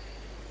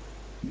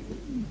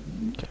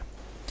 Okay.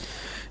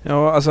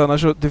 Ja, alltså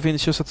annars det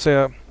finns ju så att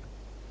säga,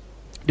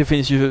 det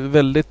finns ju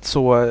väldigt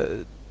så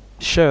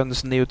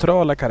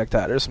könsneutrala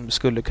karaktärer som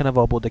skulle kunna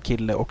vara både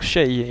kille och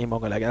tjej i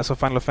många lägen. Alltså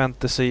Final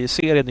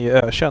Fantasy-serien är ju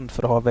ökänd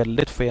för att ha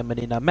väldigt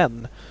feminina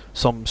män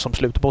som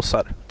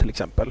slutbossar till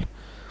exempel.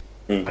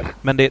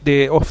 Men det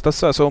är oftast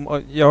så alltså,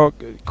 om jag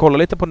kollar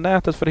lite på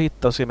nätet för att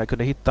hitta och se om jag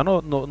kunde hitta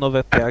några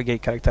vettiga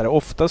gay-karaktärer.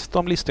 Oftast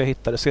de listor jag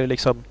hittade så är det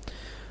liksom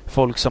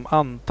folk som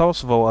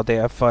antas vara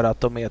det för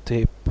att de är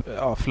typ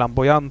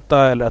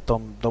flamboyanta, eller att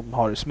de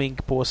har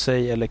smink på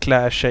sig eller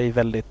klär sig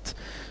väldigt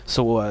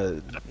så,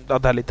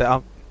 det är lite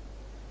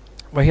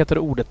vad heter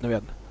det ordet nu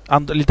igen?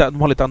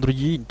 De har lite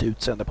androgynt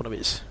utseende på något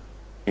vis.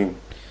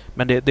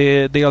 Men det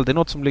är aldrig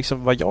något som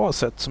liksom vad jag har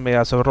sett som är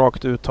alltså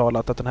rakt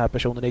uttalat att den här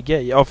personen är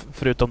gay. Ja,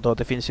 förutom då att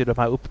det finns ju de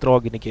här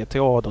uppdragen i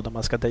GTA då, där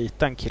man ska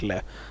dejta en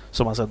kille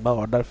som man sedan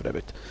mördar för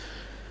övrigt.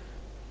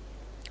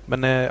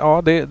 Men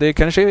ja, det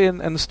kanske är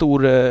en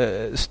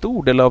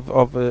stor del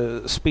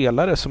av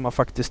spelare som man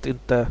faktiskt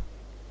inte,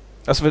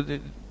 alltså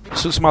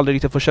som aldrig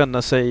riktigt får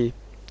känna sig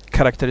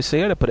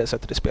karaktäriserade på det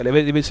sättet i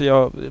spel.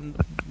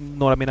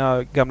 Några av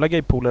mina gamla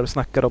gaypolare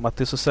snackar om att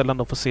det är så sällan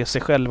de får se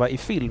sig själva i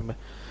film,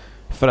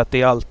 för att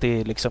det är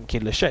alltid liksom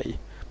kille-tjej.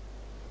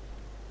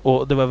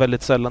 Och det var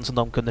väldigt sällan som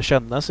de kunde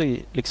känna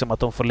sig liksom att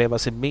de får leva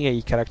sig med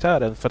i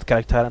karaktären, för att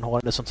karaktären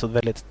har ett sånt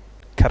väldigt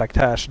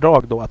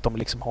karaktärsdrag då, att de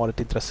liksom har ett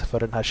intresse för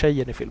den här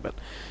tjejen i filmen.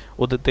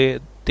 Och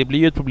det blir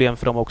ju ett problem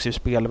för dem också i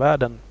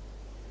spelvärlden,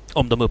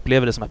 om de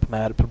upplever det som ett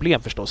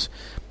primärproblem förstås,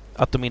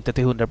 att de inte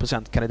till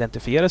 100% kan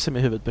identifiera sig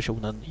med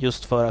huvudpersonen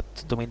just för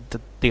att de inte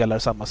delar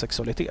samma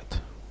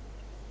sexualitet.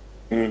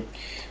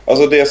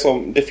 Alltså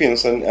det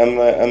finns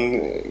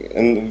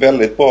en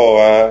väldigt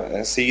bra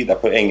sida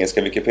på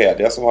engelska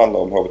Wikipedia som handlar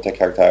om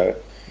HBT-karaktärer.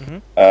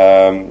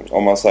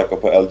 Om man söker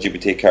på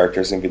LGBT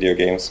characters in video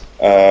games.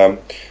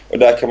 Och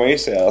där kan man ju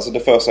se, alltså det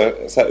första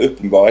så här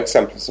uppenbara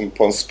exemplet som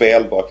på en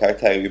spelbar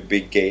karaktär är ju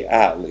Big Gay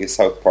Al i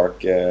South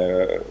Park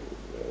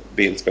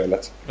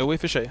bildspelet. Jo, i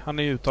och för sig. Han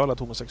är ju uttalat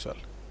homosexuell.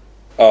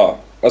 Ja,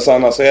 och så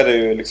annars är det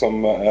ju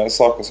liksom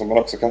saker som man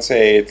också kan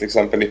se i till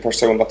exempel i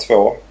Persona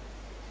 2.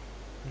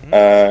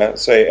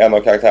 Så är en av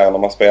karaktärerna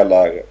man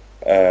spelar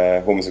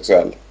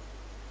homosexuell.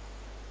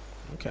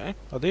 Okej,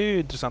 ja, det är ju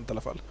intressant i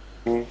alla fall.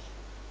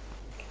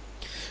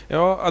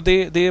 Ja,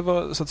 det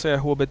var så att säga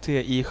HBT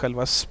i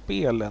själva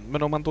spelen.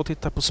 Men om man då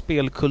tittar på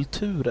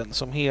spelkulturen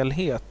som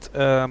helhet,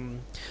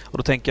 och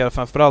då tänker jag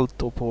framförallt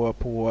då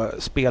på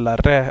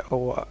spelare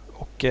och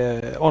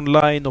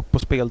online och på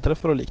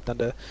spelträffar och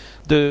liknande.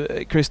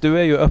 Chris, du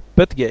är ju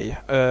öppet gay,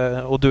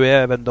 och du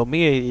är även då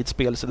med i ett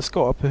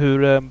spelsällskap.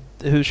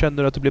 Hur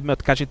känner du att du blir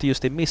mött? Kanske inte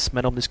just i Miss,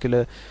 men om ni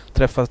skulle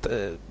träffa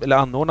eller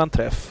anordna en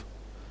träff.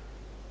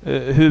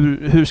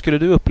 Hur skulle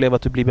du uppleva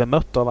att du blir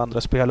bemött av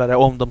andra spelare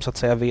om de så att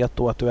säga vet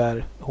då att du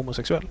är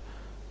homosexuell?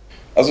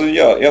 Alltså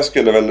jag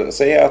skulle väl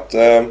säga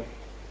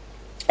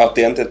att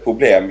det inte är ett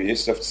problem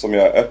just eftersom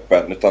jag är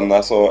öppen, utan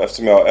alltså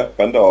eftersom jag är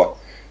öppen då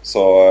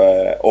så,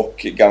 och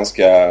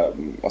ganska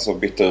alltså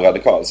bitter och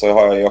radikal, så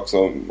har jag ju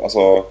också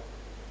alltså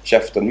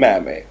käften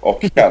med mig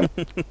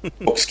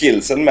och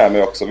skillsen med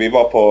mig också. Vi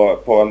var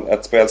på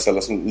ett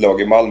spelställe som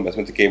låg i Malmö som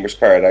heter Gamers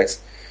Paradise.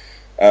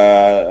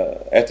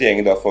 Ett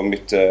gäng då från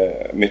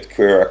mitt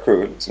queera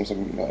crew liksom,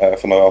 som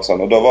för några år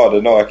sedan. Och då var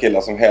det några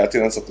killar som hela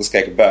tiden satt och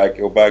skrek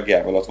bög och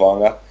bögjävel åt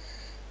varandra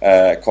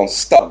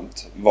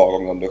konstant var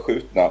gång de blev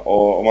skjutna.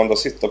 Och om man då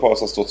sitter på ett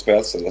så stort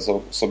spelställe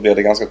så blir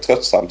det ganska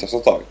tröttsamt efter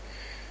ett tag.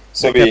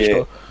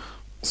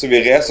 Så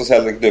vi reste oss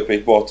helt enkelt upp och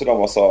gick bort till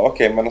dem och sa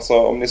okej, men alltså,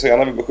 om ni så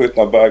gärna vill bli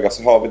skjutna av bögar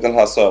så har vi den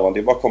här servern. Det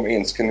är bara att komma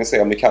in så kan ni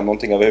se om ni kan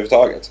någonting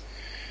överhuvudtaget.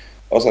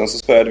 Och sen så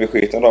spöade vi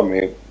skiten dem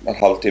i en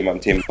halvtimme, en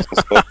timme.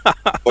 Så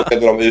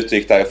åkade de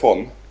utgick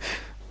därifrån.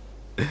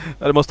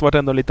 Ja, det måste varit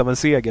ändå lite av en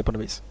seger på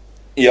något vis.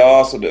 Ja,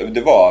 alltså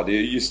det var det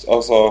just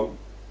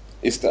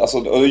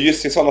och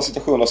just i sådana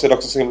situationer så är det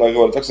också så himla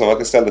roligt också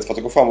att istället för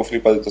att gå fram och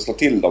flippa ut och slå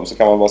till dem så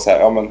kan man bara säga,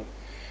 ja men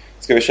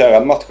ska vi köra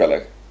en match eller?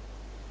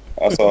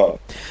 Alltså,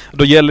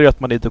 Då gäller det att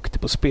man är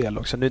duktig på spel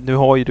också. Nu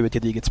har ju du ett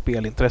gediget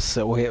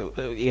spelintresse och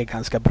är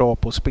ganska bra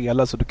på att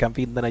spela så du kan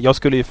vinna den. Jag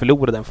skulle ju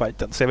förlora den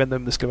fighten så jag vet inte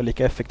om det skulle vara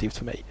lika effektivt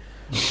för mig.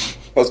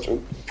 fast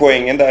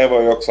poängen där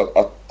var ju också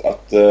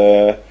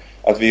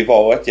att vi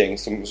var ett gäng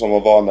som var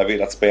vana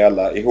vid att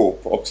spela ihop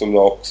och som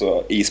då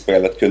också i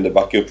spelet kunde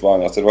backa upp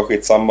varandra. Så det var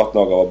skitsamma att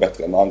några var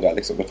bättre än andra.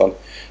 Liksom. Utan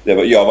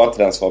jag var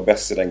inte den som var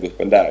bäst i den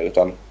gruppen där.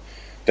 Utan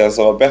den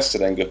som var bäst i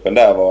den gruppen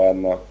där var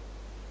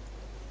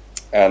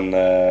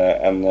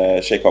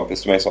en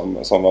tjejkompis till mig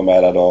som var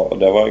med där då. Och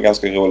det var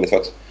ganska roligt för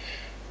att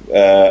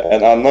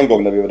en annan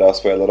gång när vi var där och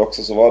spelade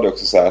också så var det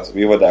också så här att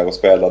vi var där och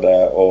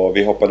spelade och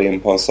vi hoppade in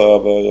på en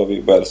server och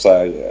vi började så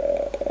här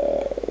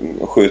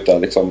skjuta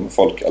liksom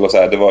folk, eller så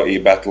här, det var i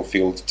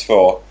Battlefield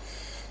 2.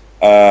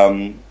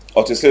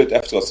 Och till slut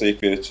efteråt så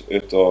gick vi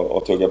ut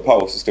och tog en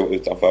paus och stod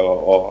utanför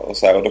och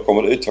så här, och då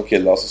kommer det ut två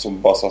killar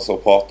som bara så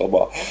och pratade och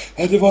bara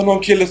det var någon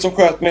kille som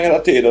sköt mig hela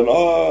tiden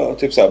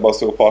typ så här, bara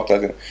stod och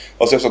pratade.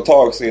 Och så efter ett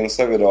tag så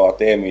inser vi då att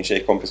det är min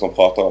tjejkompis som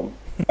pratar om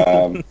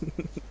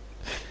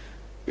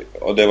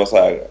och det var så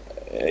här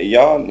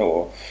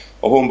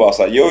och hon bara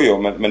så här, jo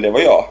men det var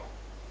jag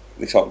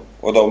liksom.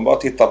 Och de bara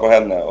tittar på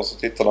henne och så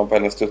tittar de på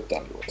hennes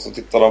tuttar och så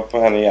tittar de på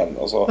henne igen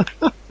och så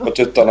på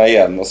tuttarna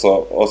igen och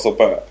så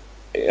på,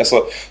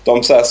 alltså,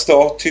 de så här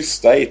står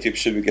tysta i typ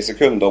 20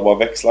 sekunder och bara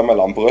växlar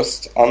mellan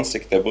bröst,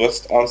 ansikte,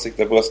 bröst,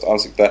 ansikte, bröst,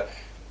 ansikte.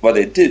 Var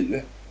det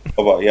du?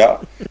 Och bara ja.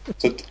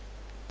 Så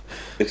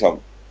liksom.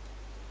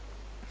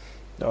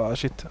 Ja,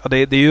 shit. Ja, det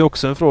är ju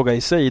också en fråga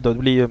i sig då. Det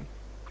blir ju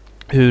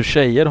hur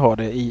tjejer har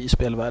det i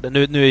spelvärlden.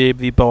 Nu är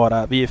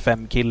vi är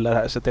 5 killar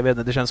här så att jag vet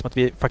inte, det känns som att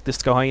vi faktiskt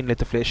ska ha in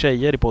lite fler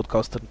tjejer i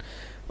podcasten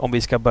om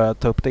vi ska börja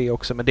ta upp det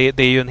också. Men det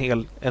är ju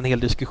en hel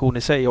diskussion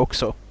i sig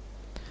också.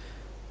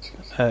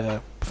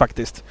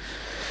 Faktiskt.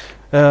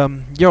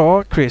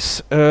 Ja,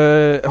 Chris.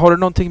 Har du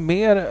någonting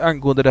mer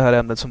angående det här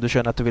ämnet som du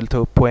känner att du vill ta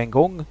upp på en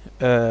gång?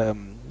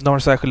 Några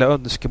särskilda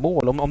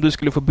önskemål? Om du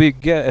skulle få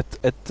bygga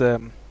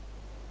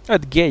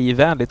ett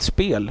gayvänligt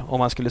spel, om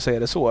man skulle säga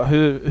det så.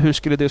 Hur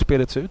skulle det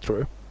spelet se ut, tror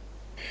du?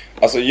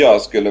 Alltså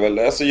jag skulle väl...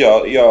 Alltså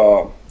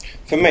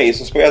för mig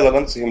så spelar det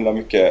inte så himla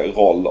mycket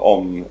roll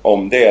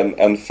om det är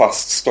en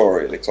fast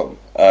story liksom.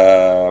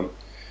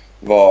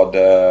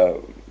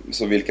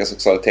 Så vilka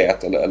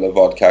sexualitet eller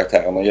vad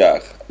karaktärerna gör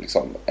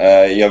liksom.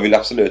 Jag vill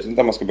absolut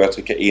inte att man ska börja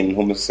trycka in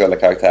homosexuella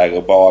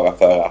karaktärer bara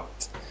för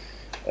att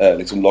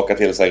liksom locka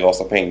till sig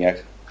rosa pengar.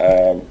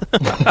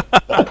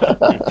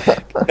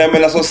 Nej,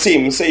 men alltså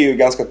Sims är ju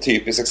ganska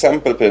typiskt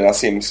exempel på det. När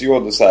Sims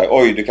gjorde så här,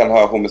 oj du kan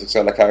ha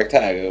homosexuella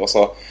karaktärer, och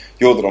så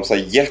gjorde de så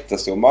här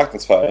jättestor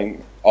marknadsföring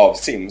av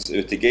Sims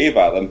ut i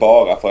gayvärlden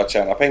bara för att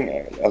tjäna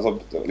pengar. Alltså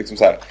liksom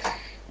så här,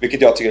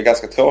 vilket jag tycker är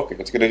ganska tråkigt.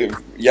 Jag tycker det är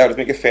jävligt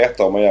mycket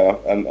fetare om man gör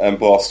en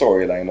bra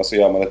storyline och så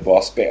gör man ett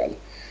bra spel.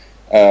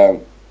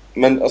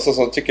 Men alltså,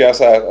 så tycker jag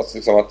så här, alltså,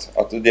 liksom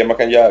att det man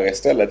kan göra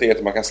istället är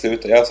att man kan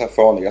sluta göra så här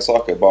fåniga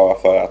saker bara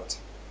för att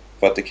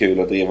det är kul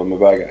att driva med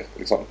bögar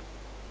liksom.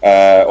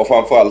 Och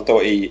framförallt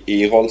då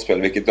i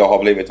rollspel, vilket då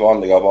har blivit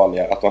vanligare och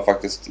vanligare, att man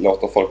faktiskt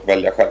låter folk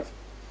välja själv.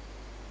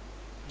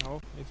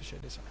 Ja, i och för sig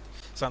det är sant.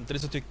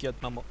 Samtidigt så tycker jag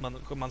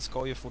att man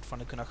ska ju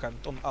fortfarande kunna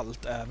skämta om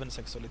allt, även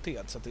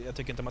sexualitet. Så att jag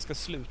tycker inte man ska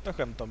sluta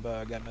skämta om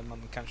bögar, men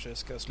man kanske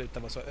ska sluta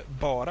vara så,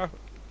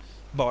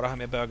 bara ha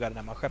med bögar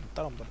när man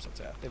skämtar om dem, så att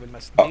säga. Det är väl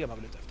mest det man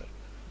vill ut efter.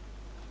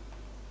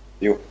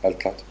 Jo, helt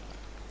klart.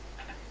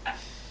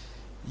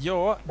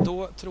 Ja,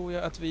 då tror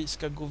jag att vi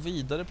ska gå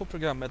vidare på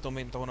programmet om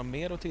vi inte har något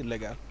mer att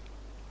tillägga.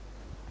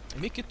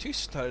 Mycket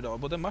tyst här idag.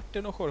 Både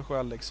Martin och Jorge och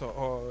Alex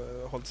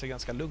har hållit sig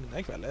ganska lugna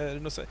ikväll.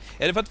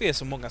 Är det för att vi är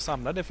så många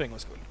samlade för en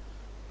gångs skull?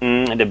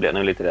 Det blir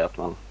nog lite det att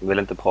man vill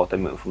inte prata i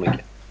mun för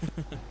mycket.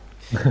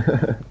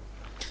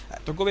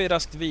 Då går vi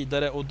raskt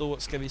vidare och då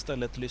ska vi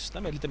istället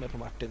lyssna med lite mer på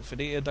Martin. För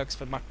det är dags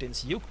för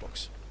Martins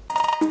Jukebox.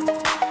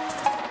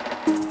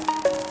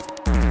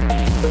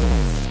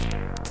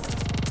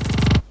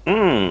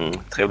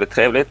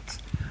 Trevligt.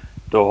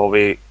 Då har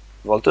vi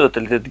valt ut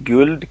ett litet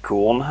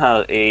guldkorn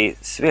här i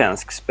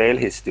svensk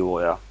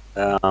spelhistoria.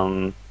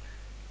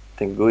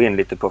 Tänker gå in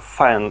lite på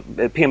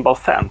Pinball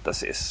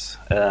Fantasies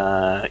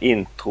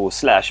intro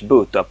 /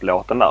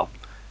 boot-up-låten där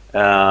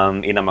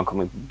innan man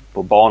kommer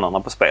på banorna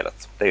på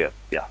spelet. Det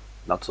är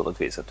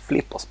naturligtvis ett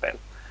flipperspel.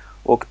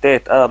 Och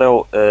det är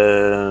då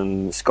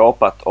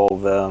skapat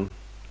av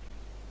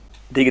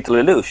Digital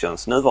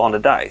Illusions, nuvarande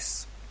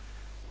DICE.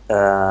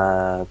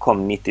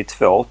 Kom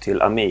 92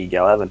 till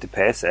Amiga och även till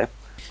PC.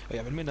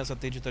 Jag vill minnas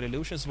att Digital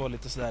Illusions var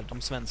lite sådär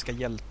de svenska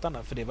hjältarna,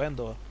 för det var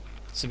ändå,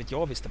 så vitt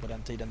jag visste på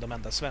den tiden, de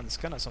enda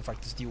svenskarna som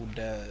faktiskt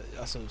gjorde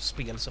alltså,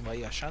 spel som var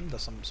erkända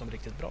som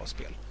riktigt bra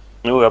spel.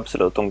 Jo,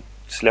 absolut. De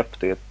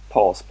släppte ett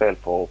par spel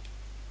på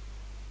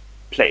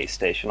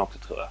PlayStation också,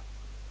 tror jag.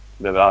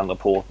 Det blev andra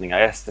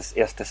portningar,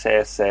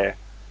 STCC,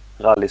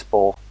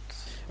 Rallysport.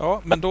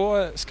 Ja, men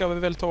då ska vi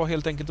väl ta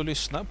helt enkelt och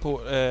lyssna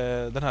på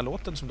den här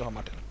låten som du har,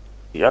 Martin.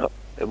 Ja då,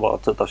 det är bara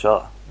att tuta och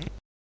köra.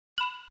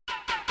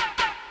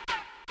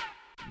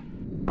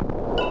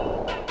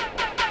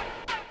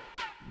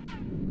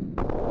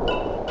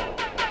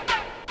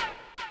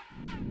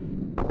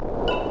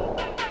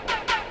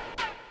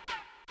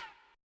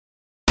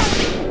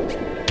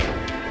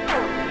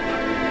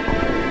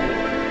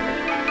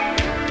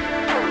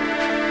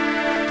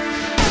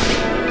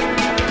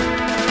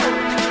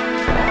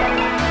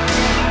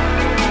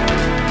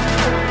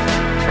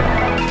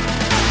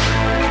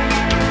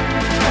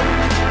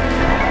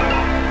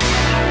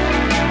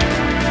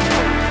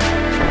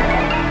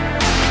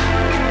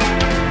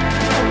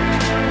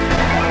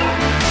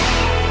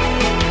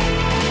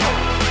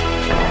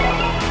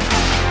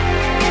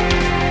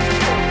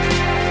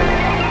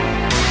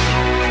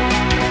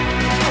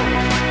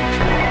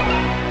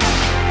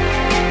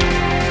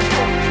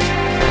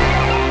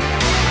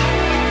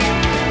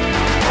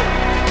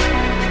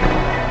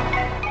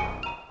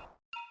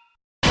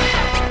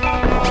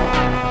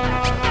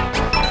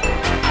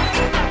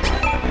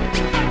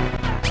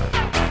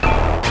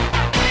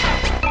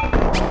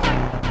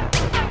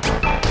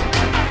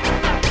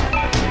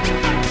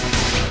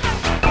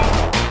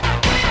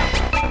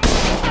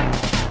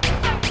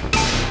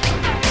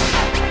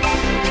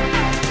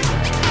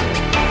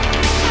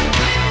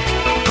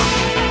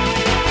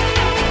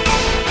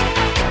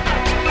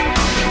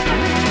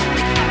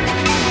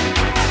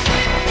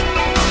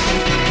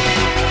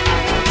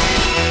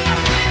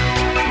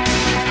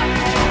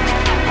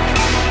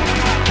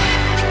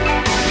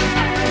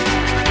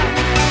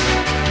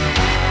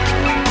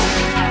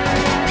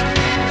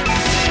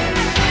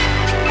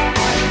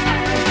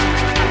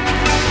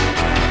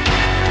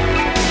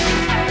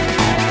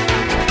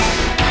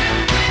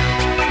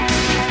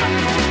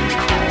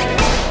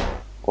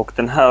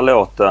 den här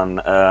låten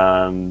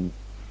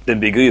den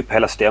bygger upp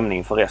hela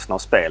stämningen för resten av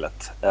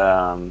spelet.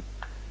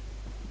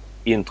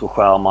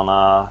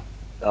 Introskärmarna,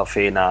 det här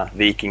fina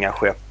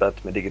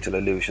vikingaskeppet med Digital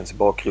Illusions i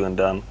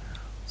bakgrunden.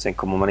 Sen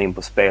kommer man in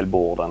på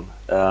spelborden.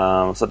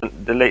 Så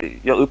det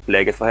gör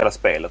upplägget för hela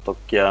spelet.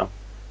 Och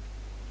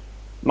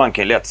man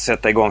kan lätt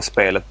sätta igång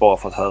spelet bara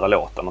för att höra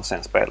låten och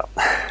sen spela.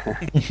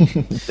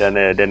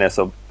 den är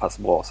så pass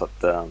bra så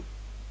att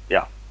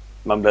ja,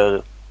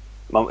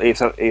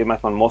 i och med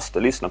att man måste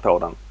lyssna på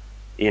den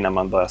innan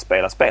man börjar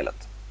spela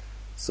spelet.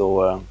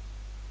 Så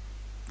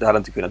det hade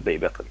inte kunnat bli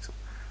bättre liksom.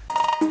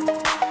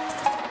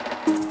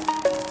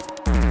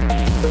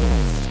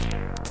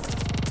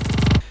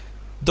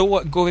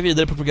 Då går vi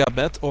vidare på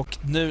programmet och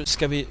nu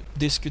ska vi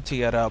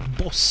diskutera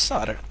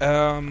bossar.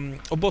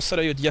 Och bossar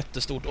är ju ett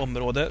jättestort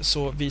område,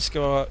 så vi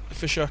ska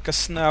försöka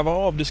snäva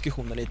av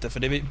diskussionen lite, för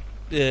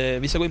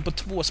vi ska gå in på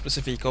 2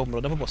 specifika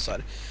områden på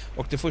bossar.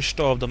 Och det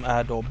första av dem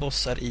är då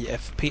bossar i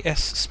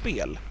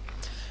FPS-spel.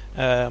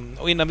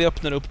 Och innan vi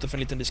öppnar upp det för en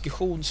liten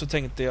diskussion så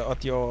tänkte jag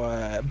att jag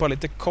bara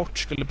lite kort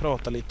skulle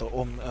prata lite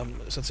om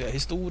så att säga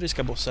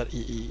historiska bossar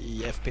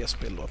i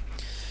FPS-spel då.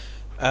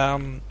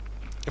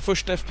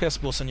 Första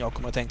FPS-bossen jag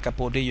kommer att tänka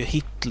på, det är ju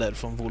Hitler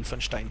från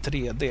Wolfenstein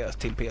 3D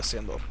till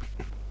PC:n då.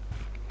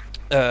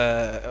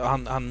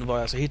 Han var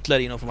alltså Hitler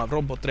i någon form av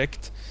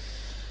robotdräkt.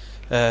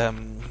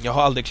 Jag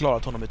har aldrig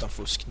klarat honom utan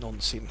fusk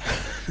någonsin.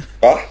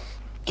 Va?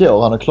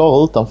 Går han att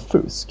klara utan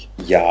fusk?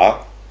 Ja.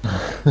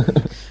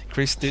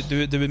 Chris,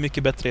 du är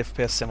mycket bättre i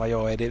FPS än vad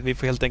jag är. Vi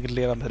får helt enkelt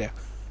leva med det.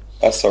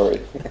 Sorry.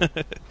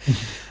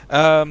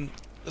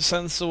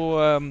 Sen så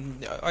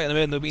när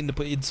vi är inne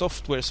på id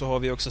Software så har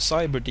vi också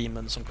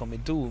Cyberdemon som kom i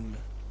Doom,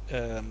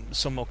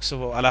 som också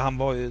var, eller han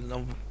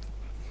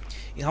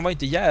var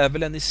inte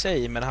djävulen i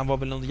sig, men han var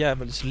väl någon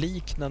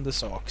djävulsliknande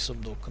sak som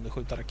då kunde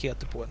skjuta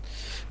raketer på en.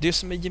 Det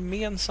som är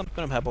gemensamt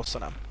med de här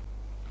bossarna,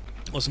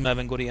 och som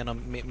även går igenom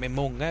med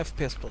många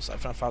FPS-bossar,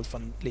 framförallt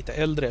från lite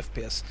äldre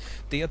FPS,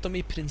 det är att de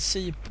i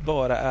princip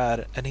bara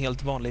är en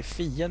helt vanlig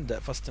fiende,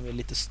 fast de är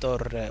lite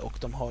större och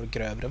de har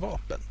grövre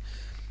vapen.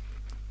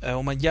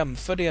 Om man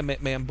jämför det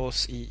med en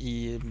boss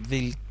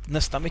i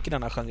nästan vilken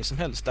annan genre som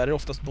helst, där är det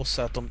oftast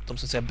bossar att de så att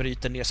säga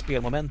bryter ner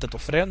spelmomentet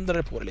och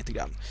förändrar på det lite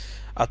grann.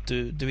 Att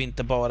du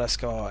inte bara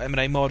ska... Jag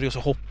menar, i Mario så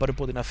hoppar du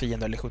på dina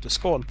fiender eller skjuter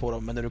skal på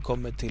dem, men när du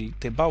kommer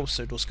till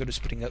Bowser då ska du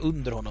springa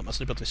under honom.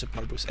 Alltså nu pratar vi Super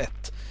Mario Bros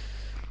 1.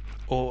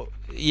 Och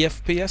i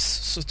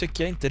FPS så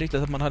tycker jag inte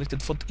riktigt att man har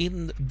riktigt fått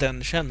in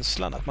den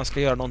känslan att man ska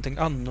göra någonting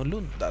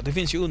annorlunda. Det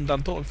finns ju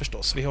undantag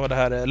förstås. Vi har det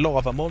här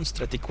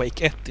lavamonstret i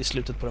Quake 1 i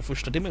slutet på den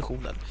första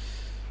dimensionen.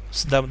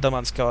 Där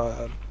man ska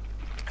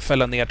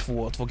fälla ner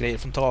två grejer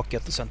från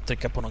taket och sen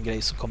trycka på någon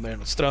grej så kommer det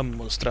något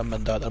ström och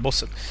strömmen dödar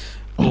bossen.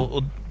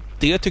 Och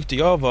det tyckte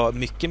jag var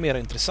mycket mer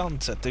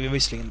intressant sätt. Det var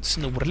visserligen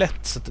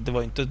snorlätt så att det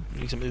var inte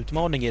liksom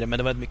utmaning i det, men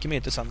det var ett mycket mer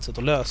intressant sätt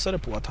att lösa det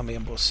på, att ha med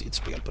en boss i ett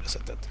spel på det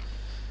sättet.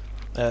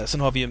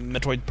 Sen har vi ju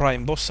Metroid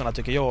Prime-bossarna,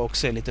 tycker jag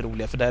också är lite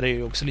roliga, för där är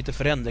ju också lite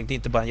förändring. Det är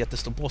inte bara en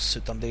jättestor boss,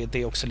 utan det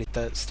är också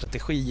lite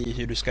strategi i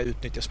hur du ska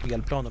utnyttja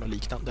spelplanen och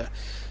liknande.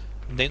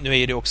 Nu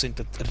är det också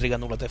inte ett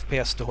renodlat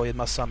FPS, du har ju en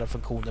massa andra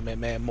funktioner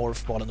med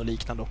morphballen och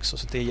liknande också,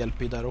 så det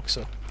hjälper ju där också.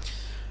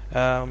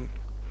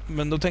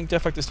 Men då tänkte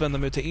jag faktiskt vända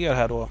mig till er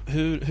här då.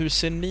 Hur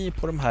ser ni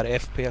på de här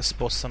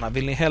FPS-bossarna?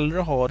 Vill ni hellre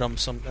ha dem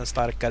som en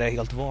starkare,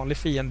 helt vanlig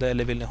fiende,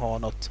 eller vill ni ha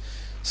något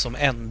som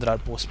ändrar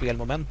på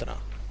spelmomenterna?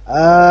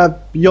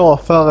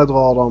 Jag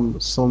föredrar dem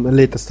som en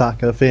lite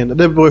starkare fiende.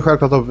 Det beror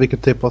självklart på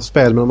vilket typ av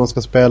spel, men om man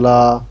ska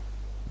spela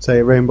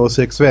säg Rainbow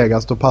Six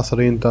Vegas, då passar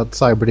det inte att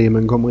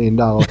Cyberdemon kommer in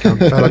där och kan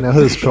fälla ner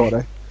hus på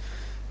dig.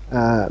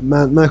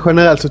 Men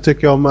generellt så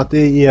tycker jag om att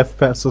i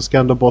FPS så ska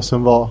ändå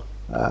bossen vara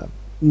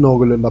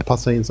någorlunda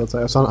passa in så att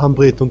säga. Så han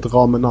bryter inte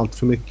ramen allt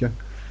för mycket.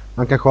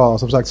 Han kanske har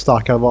som sagt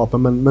starkare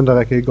vapen, men det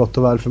räcker ju gott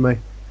och väl för mig.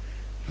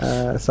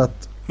 Så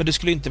att... Men du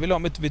skulle inte vilja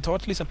ha, vi tar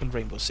till exempel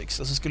Rainbow Six,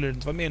 alltså skulle det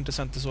inte vara mer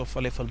intressant i så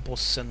fall ifall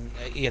bossen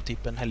är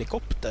typ en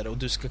helikopter och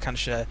du ska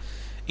kanske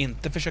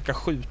inte försöka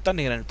skjuta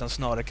ner den utan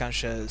snarare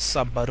kanske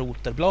sabba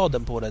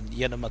roterbladen på den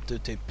genom att du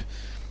typ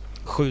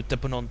skjuter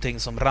på någonting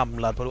som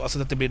ramlar på,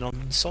 alltså att det blir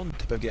någon sån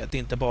typ av grej, att det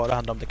inte bara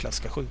handlar om det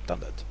klassiska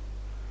skjutandet.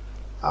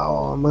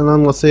 Ja, men å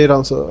andra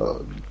sidan så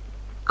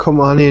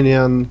kommer han in i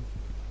en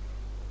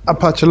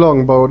Apache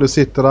Longbow och du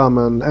sitter där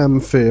med en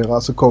M4,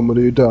 så kommer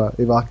du ju dö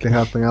i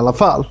verkligheten i alla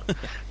fall.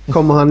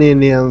 Kommer han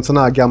in i en sån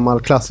här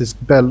gammal klassisk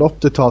Bell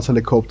 80-tals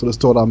helikopter och du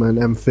står där med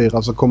en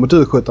M4, så kommer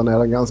du skjuta ner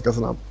den ganska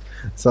snabbt.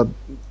 Så att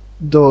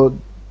då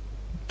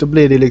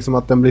blir det liksom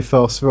att den blir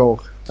för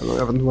svår. Eller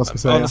jag vet inte vad man ska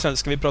säga. Ja, sen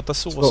ska vi prata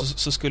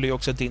så skulle ju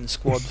också din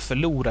squad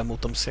förlora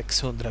mot de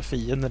 600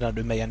 fienderna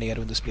du mejar ner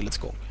under spelets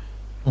gång.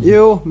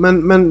 Jo,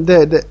 men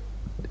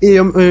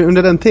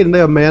under den tiden där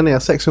jag mejar ner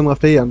 600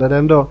 fiender, det är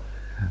ändå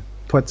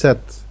på ett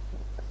sätt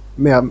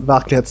mer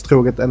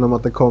verklighetstroget än om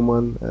att det kommer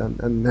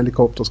en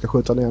helikopter och ska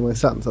skjuta ner mig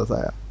sen, så att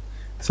säga.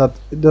 Så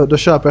att då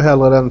köper jag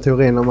hellre den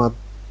teorin om att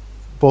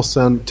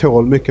bossen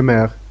tål mycket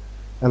mer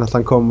än att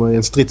han kommer i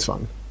en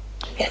stridsvagn.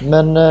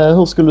 Men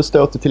hur skulle du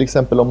stå till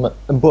exempel om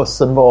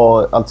bossen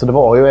var, alltså det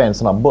var ju en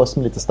sån här boss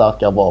med lite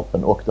starkare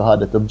vapen och du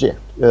hade ett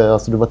objekt.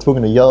 Alltså du var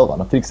tvungen att göra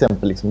något. Till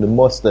exempel liksom, du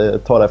måste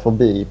ta dig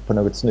förbi på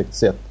något snyggt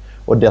sätt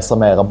och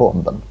desarmera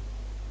bomben.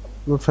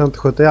 Men får jag inte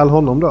skjuta ihjäl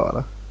honom då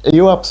eller?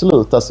 Jo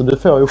absolut, alltså du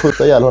får ju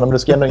skjuta ihjäl honom men du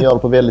ska ändå göra det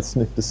på väldigt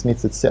snyggt och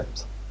snitsigt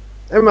sätt.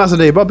 Men alltså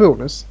det är bara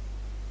bonus.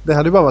 Det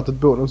hade ju bara varit ett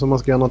bonus om man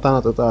ska göra något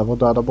annat utöver att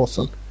döda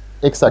bossen.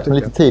 Exakt, med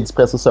lite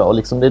tidspress och så.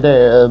 Liksom, det är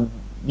det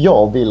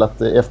jag vill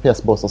att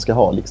FPS-bossar ska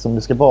ha. Liksom,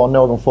 det ska vara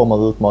någon form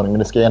av utmaning men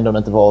det ska ändå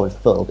inte vara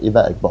för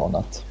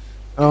ivägbanat.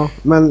 Ja,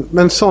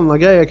 men sådana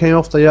grejer kan ju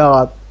ofta göra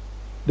att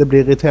det blir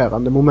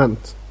irriterande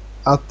moment.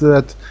 Att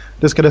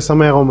det ska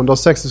desarmera om du har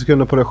 60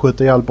 sekunder på det att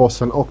skjuta ihjäl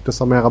bossen och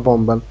desarmera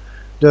bomben.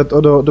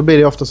 Och då blir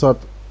det ofta så att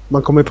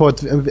man kommer på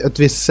ett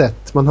visst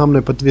sätt. Man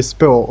hamnar på ett visst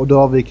spår och du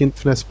avviker inte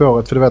från det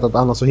spåret för du vet att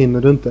annars så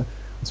hinner du inte.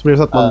 Så blir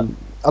det så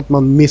att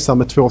man missar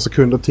med 2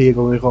 sekunder 10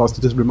 gånger i rad.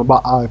 Så blir man bara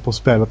arg på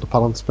spelet och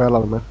pallar inte spela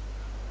det med.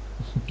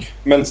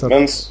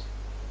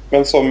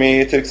 Men som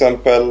i till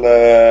exempel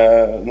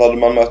när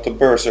man möter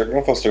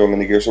Berserker första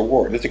gången i Gears of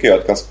War. Det tycker jag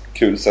är ett ganska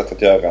kul sätt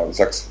att göra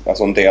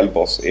en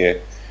delboss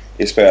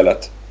i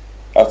spelet.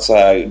 Att så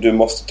här, du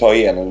måste ta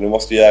igenom, du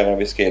måste göra en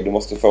viss grej. Du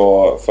måste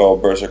få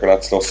Berserker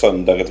att slå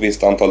sönder ett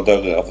visst antal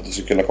dörrar för att du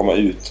ska kunna komma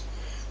ut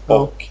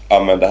och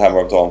använda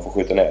Hammer of Dawn för att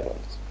skjuta ner den.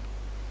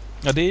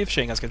 Ja, det är i och för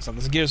sig ganska intressant.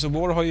 Alltså, Gears of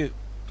War har ju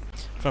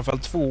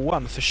framförallt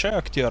 2:an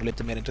försökt göra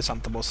lite mer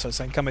intressanta bossar.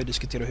 Sen kan man ju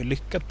diskutera hur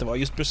lyckat det var.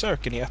 Just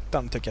Berserken i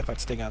 1:an tycker jag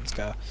faktiskt är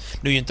ganska...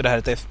 Nu är ju inte det här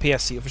ett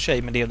FPS i och för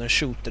sig, men det är en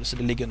shooter så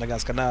det ligger under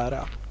ganska nära.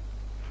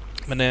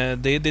 Men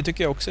det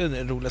tycker jag också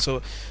är roligt.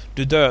 Så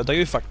du dödar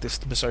ju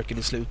faktiskt Berserken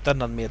i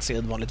slutändan med ett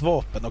sedvanligt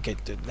vapen. Okej,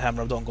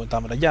 Hammer of Dawn går inte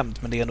att använda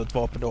jämt, men det är ändå ett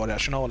vapen du har i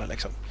arsenalen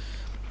liksom.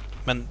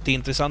 Men det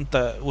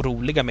intressanta och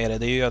roliga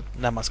med det är ju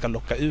att när man ska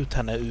locka ut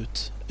henne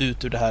ut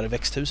ur det här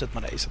växthuset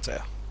man är i så att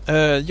säga.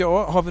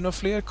 Ja, har vi några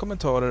fler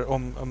kommentarer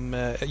om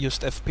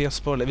just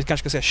FPS-bossar? Vi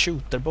kanske ska säga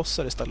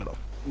shooterbossar istället då.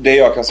 Det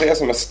jag kan säga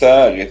som är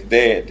störigt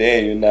det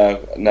är ju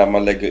när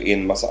man lägger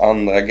in massa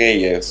andra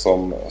grejer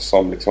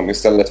som liksom,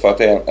 istället för att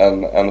det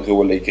är en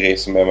rolig grej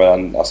som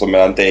är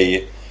mellan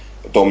dig,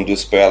 de du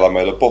spelar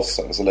med eller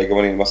bossen, så lägger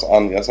man in massa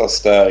andra så här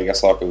störiga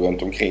saker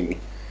runt omkring.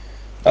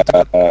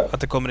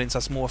 Att det kommer in så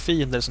här små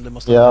fiender som du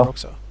måste ha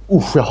också.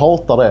 Jag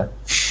hatar det.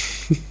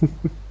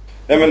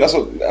 Nej, men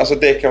alltså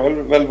det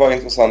kan väl vara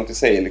intressant i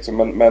sig liksom,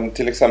 men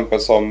till exempel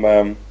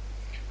som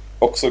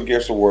också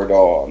Gears of War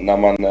då, när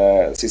man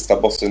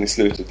sista bossen i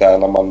slutet där,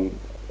 när man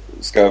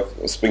ska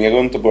springa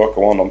runt och bråka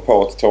med honom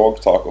på ett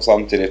tågtak och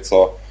samtidigt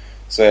så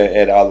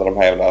är det alla de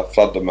här jävla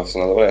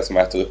fladdermössorna eller vad det är som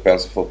äter upp en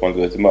så fort man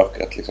går ut i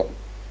mörkret liksom.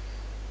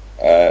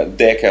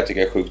 Det kan jag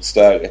tycka är sjukt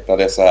störigt när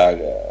det är så här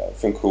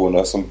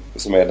funktioner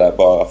som är där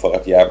bara för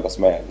att jävlas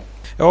med en.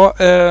 Ja,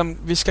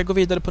 vi ska gå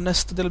vidare på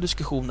nästa del av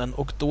diskussionen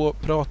och då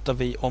pratar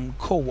vi om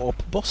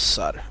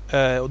co-op-bossar.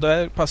 Och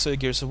där passar ju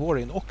Gears of War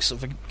in också,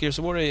 för Gears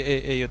of War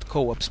är ju ett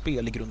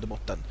co-op-spel i grund och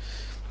botten.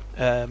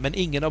 Men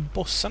ingen av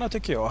bossarna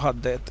tycker jag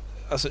hade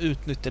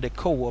utnyttjade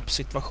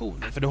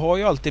co-op-situationer. För du har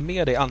ju alltid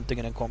med dig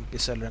antingen en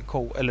kompis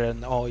eller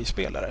en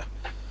AI-spelare.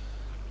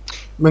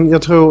 Men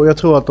jag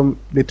tror att de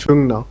blir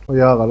tvungna att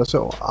göra det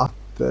så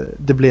att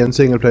det blir en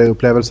single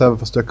player-upplevelse även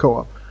fast det är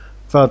co-op.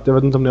 För att jag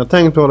vet inte om ni har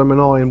tänkt på det, men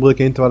AI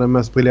brukar inte vara den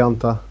mest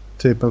briljanta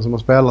typen som man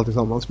spelar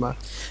tillsammans med.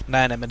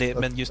 Nej,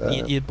 men just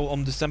om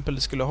du till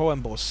exempel skulle ha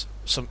en boss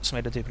som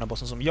är den typen av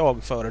bossen som jag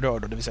föredrar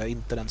då, det vill säga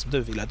inte den som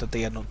du vill, att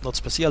det är något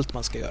speciellt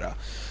man ska göra,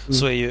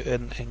 så är ju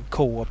en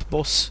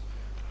co-op-boss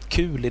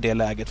kul i det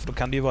läget, för då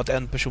kan det ju vara att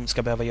en person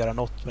ska behöva göra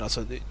något, men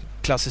alltså det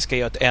klassiska är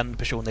ju att en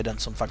person är den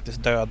som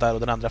faktiskt dödar och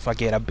den andra får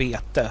agera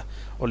bete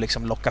och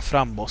liksom locka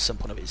fram bossen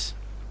på något vis.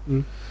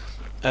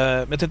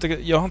 Men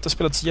jag har inte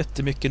spelat så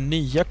jättemycket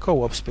nya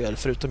co-op-spel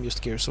förutom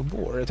just Gears of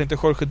War. Jag tänkte,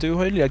 Jorge, du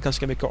har ju lirat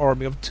ganska mycket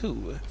Army of Two.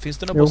 Finns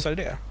det några bossar i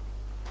det?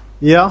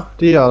 Ja,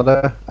 det gör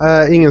det.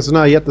 Ingen sån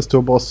här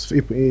jättestor boss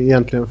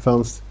egentligen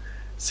förrän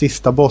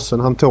sista bossen.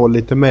 Han tål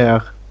lite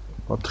mer,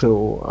 jag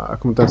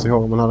kommer inte ens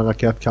ihåg om han hade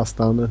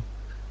raketkastare nu.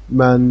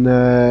 Men det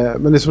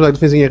är som sagt, det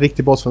finns ingen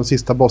riktig boss för den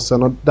sista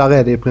bossen, och där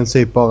är det i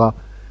princip bara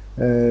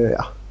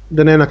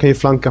den ena kan ju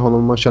flanka honom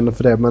om man känner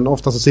för det, men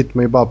ofta så sitter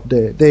man ju bara på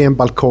det är en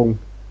balkong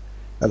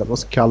eller vad man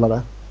ska kalla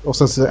det, och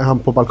sen är han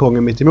på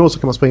balkongen mitt emot, så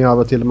kan man springa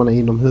över till när man är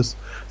inomhus.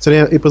 Så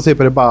i princip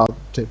är det bara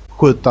typ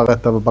skjuta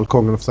rätt över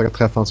balkongen och försöka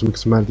träffa han så mycket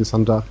som möjligt tills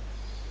han dör.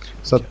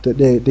 Så att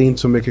det är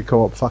inte så mycket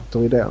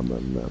co-op-faktor i det,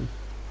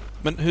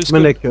 men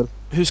det är kul.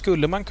 Hur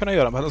skulle man kunna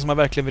göra om man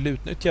verkligen vill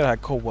utnyttja det här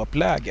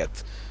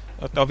co-op-läget?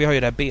 Ja, vi har ju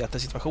det här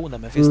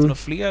beta-situationen, men finns det några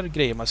fler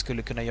grejer man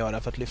skulle kunna göra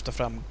för att lyfta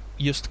fram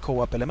just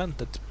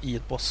co-op-elementet i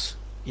ett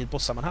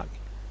boss-sammanhang?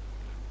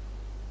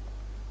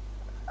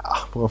 Ja,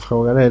 bra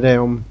fråga. Det är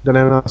om den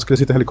ena skulle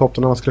sitta i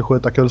helikoptern och den skulle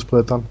skjuta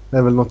kulsprutan. Det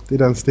är väl något i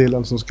den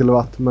stilen som skulle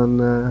varit, men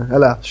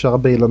eller köra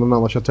bilen och den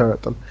andra kör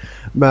turreten.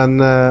 Men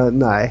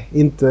nej,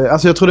 inte.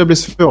 Alltså jag tror det blir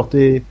svårt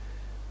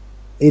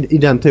i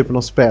den typen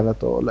av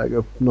spelet att lägga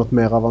upp något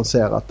mer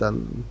avancerat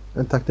än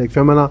taktik. För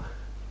jag menar,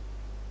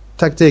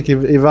 taktik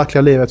i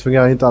verkliga livet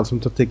fungerar inte alls som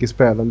taktik i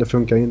spelen. Det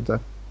funkar inte.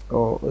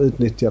 och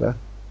utnyttja det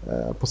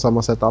på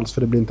samma sätt alls,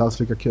 för det blir inte alls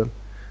lika kul.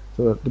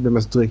 Så det blir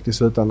mest drygt i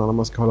slutändan när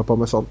man ska hålla på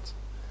med sånt.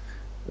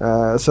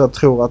 Så jag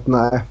tror att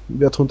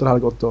jag tror inte det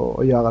hade gått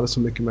att göra det så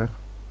mycket mer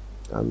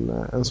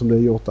än som det är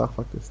gjort där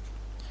faktiskt.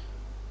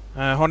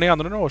 Har ni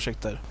andra några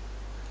åsikter?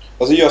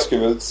 Alltså jag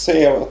skulle väl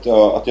säga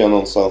att jag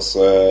någonstans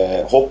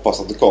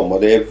hoppas att det kommer.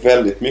 Det är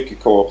väldigt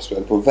mycket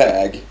co-op-spel på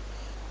väg.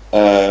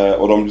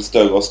 Och de blir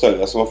större och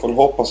större. Så man får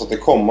hoppas att det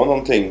kommer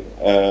någonting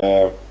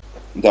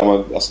där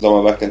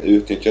man verkligen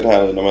utnyttjar det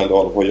här när man ändå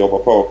håller på att jobba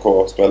på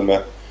co-op-spel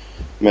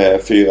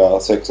med 4,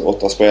 6,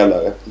 8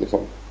 spelare. Liksom.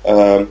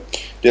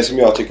 Det som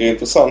jag tycker är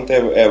intressant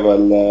är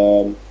väl...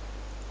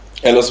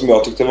 eller som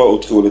jag tyckte var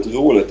otroligt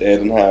roligt är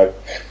den här...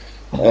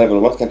 Även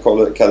om man kan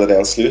kalla det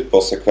en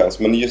slutbosssekvens.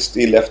 Men just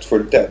i Left 4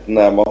 Dead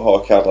när man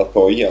har kallat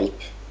på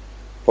hjälp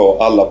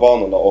på alla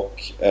banorna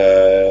och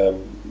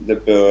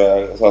det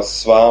börjar så här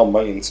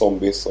svärma in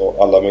zombies och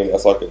alla möjliga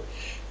saker.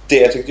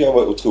 Det tyckte jag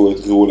var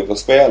otroligt roligt att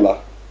spela.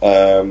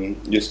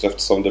 Just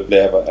eftersom det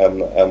blev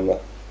en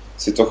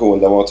situation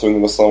där man var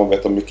tvungen att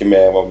samarbeta mycket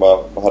mer än vad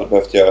man hade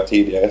behövt göra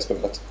tidigare i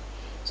spelet.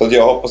 Så att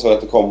jag hoppas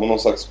att det kommer någon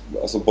slags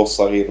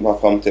bossar i de här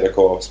framtida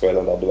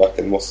co-op-spelen där du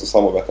verkligen måste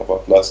samarbeta för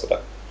att lösa det.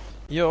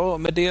 Ja,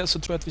 med det så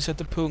tror jag att vi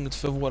sätter punkt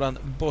för våran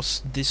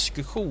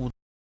bossdiskussion.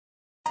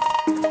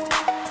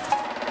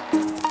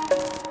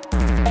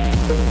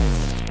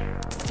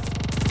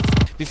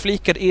 Vi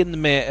flikar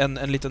in med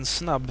en liten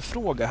snabb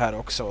fråga här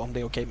också, om det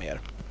är okej med er.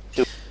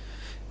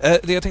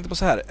 Det jag tänkte på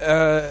så här.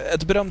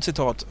 Ett berömt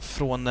citat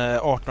från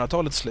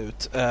 1800-talets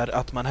slut är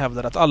att man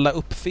hävdar att alla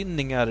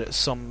uppfinningar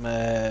som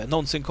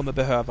någonsin kommer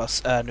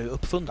behövas är nu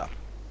uppfunna.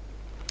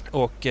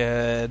 Och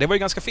det var ju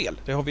ganska fel.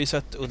 Det har vi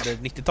sett under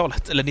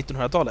 90-talet, eller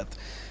 1900-talet.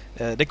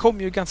 Det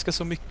kom ju ganska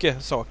så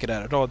mycket saker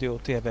där. Radio,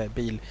 tv,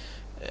 bil.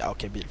 Ja,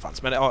 okej, bil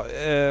fanns. Men ja,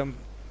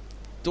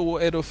 då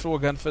är då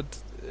frågan, för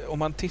att om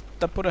man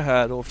tittar på det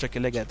här och försöker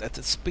lägga ett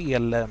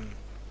spel...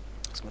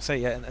 ska man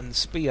säga, en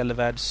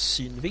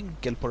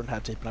spelvärldssynvinkel på den här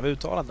typen av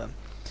uttalanden,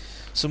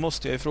 så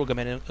måste jag ju fråga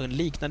mig en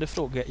liknande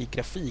fråga i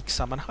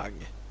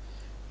grafiksammanhang.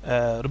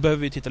 Då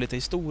behöver vi titta lite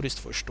historiskt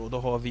först då. Då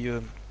har vi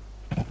ju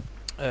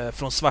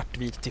från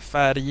svartvit till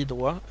färg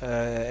då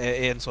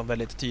är en sån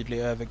väldigt tydlig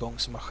övergång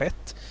som har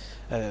skett.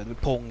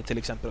 Pong till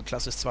exempel, ett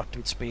klassiskt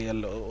svartvitt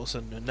spel, och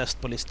sen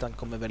näst på listan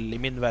kommer väl i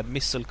min värld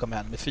Missile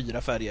Command med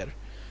 4 färger.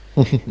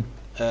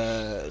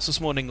 Så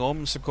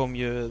småningom så kom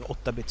ju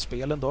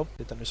 8-bit-spelen då.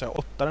 Nu säger jag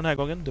 8 den här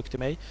gången, duktig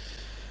mig.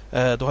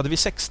 Då hade vi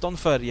 16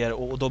 färger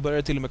och då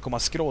började det till och med komma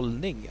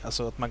scrollning.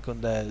 Alltså att man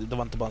kunde, det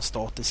var inte bara en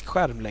statisk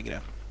skärm längre.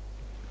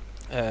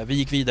 Vi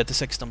gick vidare till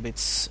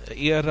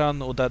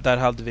 16-bits-eran och där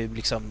hade vi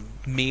liksom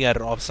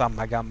mer av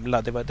samma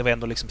gamla. Det var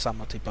ändå liksom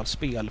samma typ av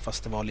spel,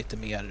 fast det var lite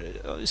mer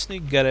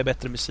snyggare,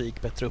 bättre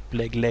musik, bättre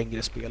upplägg,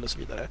 längre spel och så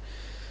vidare.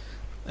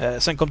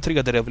 Sen kom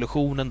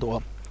 3D-revolutionen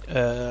då.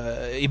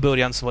 I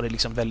början så var det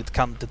liksom väldigt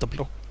kantigt och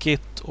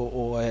blockigt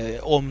och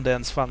om det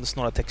ens fanns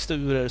några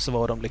texturer så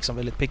var de liksom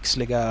väldigt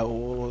pixliga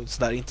och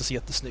sådär, inte så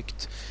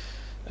jättesnyggt.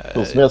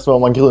 Då som helst var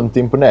man grunt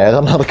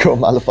imponerad när det kom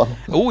i alla fall.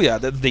 Oh ja,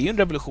 det är ju en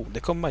revolution, det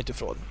kommer man inte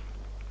ifrån.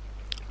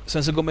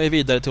 Sen så går man ju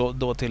vidare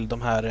till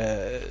de här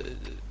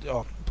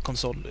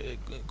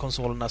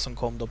konsolerna som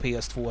kom då,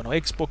 PS2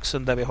 och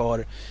Xboxen, där vi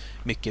har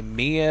mycket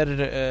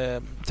mer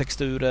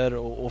texturer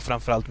och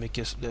framförallt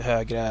mycket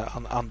högre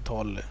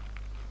antal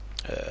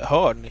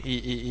hörn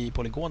i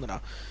polygonerna.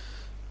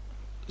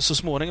 Så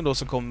småningom då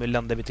så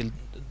landar vi till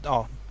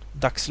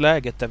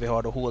dagsläget där vi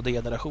har då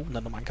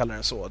HD-generationen, om man kallar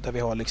den så, där vi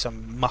har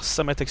liksom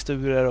massor med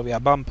texturer och vi har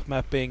bump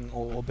mapping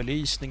och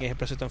belysning är helt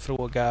plötsligt en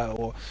fråga,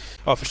 och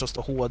förstås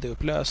då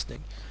HD-upplösning.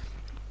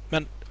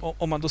 Men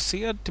om man då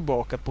ser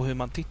tillbaka på hur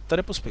man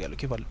tittade på spel,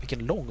 vilken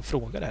lång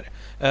fråga det här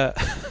är.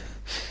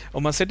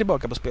 Om man ser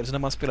tillbaka på spel, så när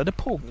man spelade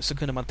Pong så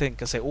kunde man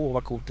tänka sig,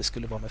 vad coolt det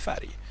skulle vara med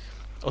färg.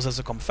 Och sen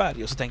så kom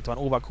färg och så tänkte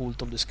man, vad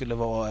coolt om det skulle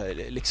vara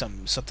liksom,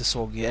 så att det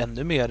såg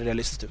ännu mer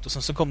realistiskt ut. Och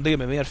sen så kom det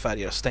med mer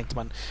färger, så tänkte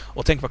man,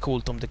 och tänk vad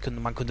coolt om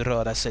man kunde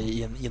röra sig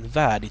i en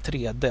värld i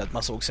 3D, att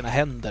man såg sina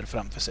händer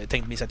framför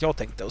sig. Minns att jag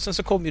tänkte. Och sen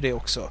så kom ju det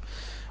också.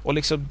 Och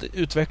liksom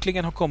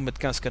utvecklingen har kommit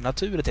ganska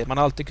naturligt. Man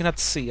har alltid kunnat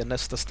se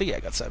nästa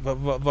steg. Att så här,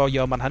 vad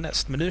gör man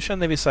härnäst? Men nu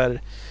känner vi så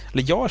här,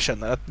 eller jag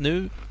känner att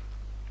nu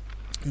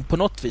på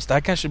något vis, det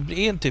här kanske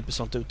blir en typ av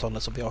sånt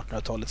uttalande som vid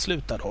 1800-talet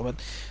slutar då, men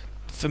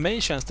för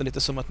mig känns det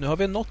lite som att nu har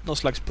vi nått någon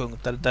slags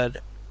punkt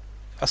där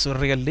alltså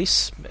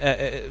realism,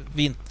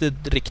 vi är inte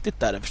riktigt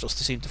där än förstås,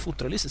 det ser inte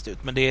fotorealistiskt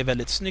ut, men det är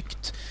väldigt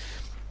snyggt.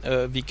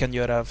 Vi kan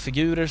göra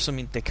figurer som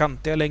inte är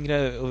kantiga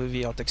längre, och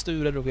vi har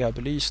texturer och vi har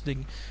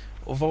belysning.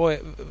 Och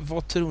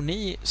vad tror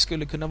ni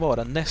skulle kunna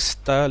vara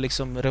nästa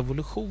liksom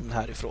revolution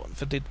härifrån?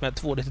 För det med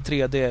 2D till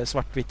 3D,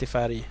 svartvitt i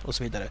färg och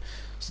så vidare.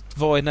 Så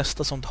vad är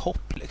nästa sånt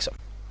hopp liksom?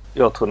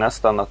 Jag tror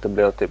nästan att det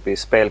blir typ i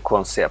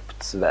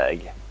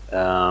spelkonceptsväg.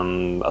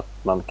 Att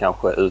man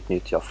kanske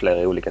utnyttjar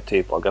flera olika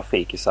typer av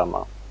grafik i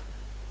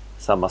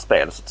samma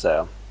spel så att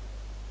säga.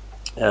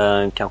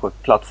 Kanske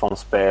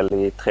plattformsspel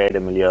i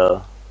 3D-miljö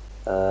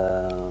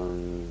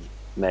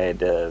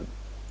med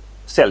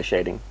cell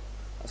shading,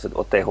 alltså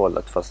åt det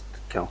hållet, fast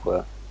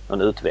kanske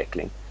en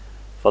utveckling.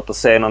 För att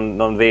se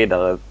någon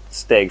vidare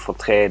steg från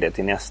 3D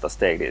till nästa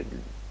steg,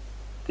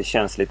 det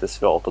känns lite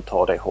svårt att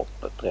ta det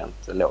hoppet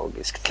rent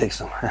logiskt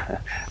liksom.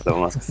 Eller vad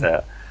man ska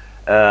säga.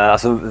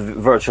 Alltså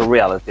virtual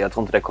reality, jag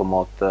tror inte det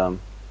kommer att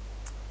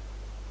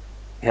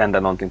hända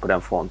någonting på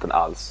den fronten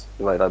alls.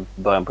 Det var i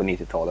början på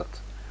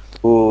 90-talet.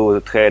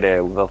 3D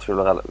och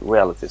virtual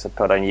reality, så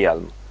på den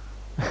hjälm.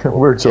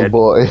 Virtual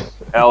boy.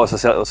 Ja, och så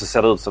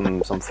ser det ut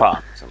som fan.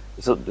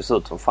 Det ser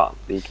ut som fan.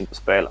 Det gick inte att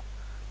spela.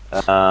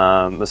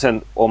 Men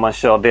sen om man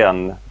kör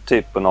den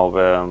typen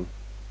av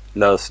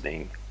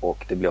lösning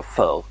och det blir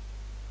för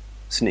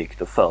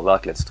snyggt och för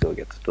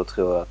verklighetstroget, då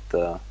tror jag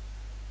att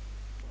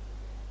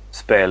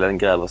spelen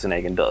gräver sin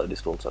egen död i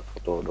stort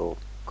sett. Då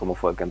kommer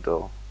folk inte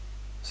att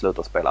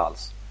sluta spela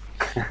alls.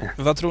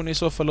 Vad tror ni i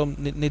så fall om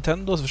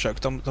Nintendos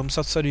försök? De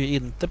satsade ju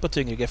inte på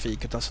tyngre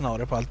grafik utan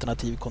snarare på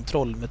alternativ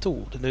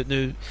kontrollmetod.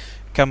 Nu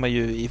kan man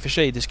ju i och för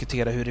sig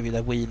diskutera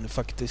huruvida Wii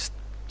faktiskt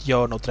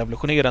gör något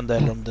revolutionerande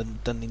eller om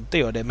den inte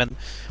gör det. Men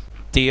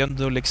det är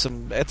ändå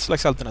liksom ett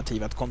slags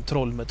alternativ att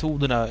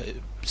kontrollmetoderna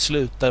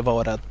slutar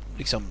vara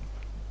liksom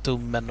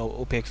tummen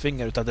och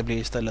pekfinger, utan det blir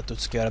istället att du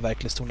ska göra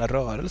verkligt stora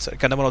rörelser.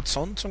 Kan det vara något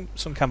sånt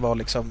som kan vara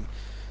liksom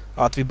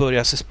att vi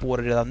börjar se spår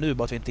redan nu,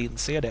 bara att vi inte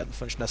inser det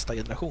förrän nästa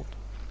generation?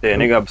 Det är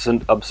nog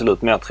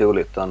absolut mer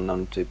troligt än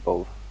en typ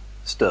av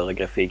större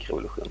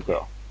grafikrevolution, tror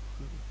jag.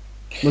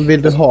 Men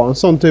vill du ha en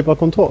sån typ av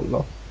kontroll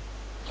då?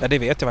 Ja, det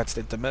vet jag faktiskt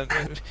inte. Men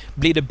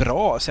blir det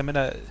bra? Så jag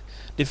menar,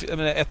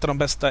 ett av de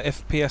bästa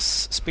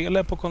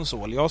FPS-spelen på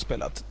konsol jag har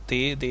spelat,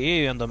 det är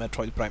ju ändå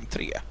Metroid Prime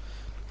 3.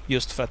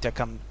 Just för att jag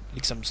kan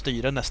liksom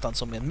styra nästan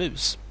som en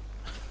mus.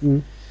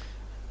 Mm.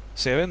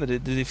 Så jag vet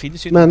inte, det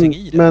finns ju någonting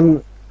i det.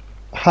 Men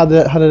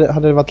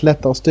hade det varit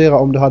lättare att styra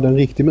om du hade en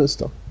riktig mus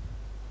då?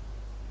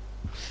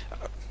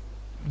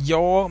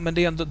 Ja, men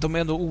de är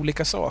ändå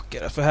olika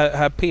saker. För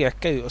här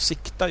pekar ju och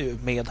siktar ju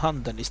med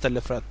handen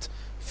istället för att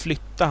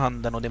flytta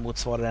handen och det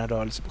motsvarar en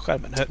rörelse på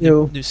skärmen.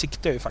 Nu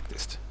siktar jag ju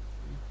faktiskt.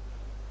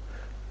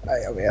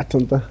 Nej, jag vet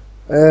inte.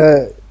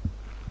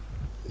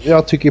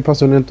 Jag tycker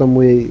personligen inte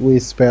om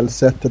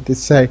Wii-spelsättet i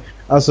sig.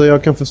 Alltså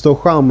jag kan förstå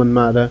charmen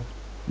med det.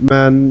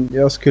 Men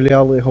jag skulle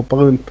aldrig hoppa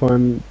runt på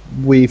en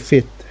Wii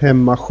Fit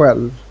hemma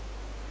själv.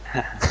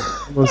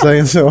 Om man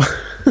säger så.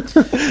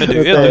 Men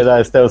du är det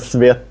där står och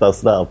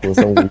svettas där på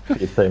som Wii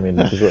Fit i min.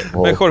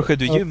 Men Jorge,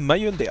 du gymmar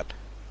ju en del.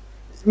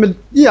 Men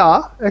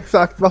ja,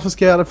 exakt. Varför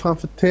ska jag göra det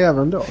framför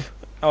tvn då?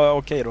 Ja,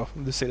 okej då,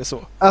 om du ser det så.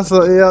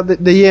 Alltså, ja,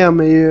 det ger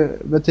mig ju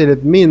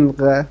betydligt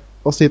mindre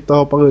att sitta och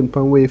hoppa runt på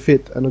en Wii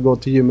Fit än att gå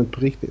till gymmet på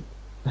riktigt.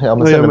 Ja,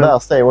 men sen det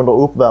värsta är under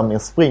uppvärmningen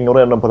springer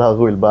du ändå på det här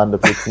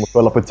rullbandet liksom och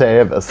kollar på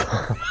tv. Så.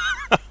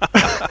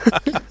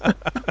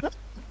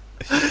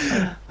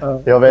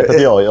 Jag vet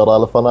att jag gör det i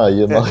alla fall när jag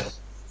gymmar.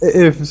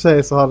 I och för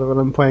sig så hade väl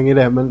en poäng i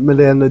det, men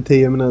det är ändå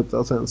 10 minuter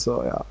och sen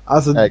så, ja.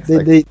 Alltså,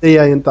 det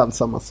är inte alls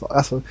samma sak.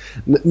 Alltså,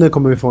 nu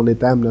kommer vi från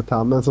lite ämnet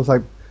här, men som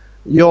sagt,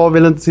 jag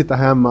vill inte sitta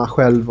hemma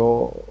själv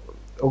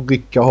och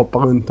rycka och hoppa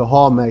runt och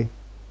ha mig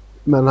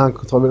med en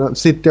handkontroll.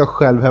 Sitter jag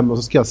själv hemma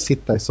så ska jag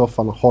sitta i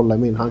soffan och hålla i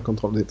min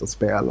handkontroll och sitta och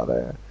spela.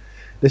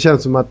 Det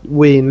känns som att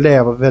Wii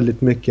lever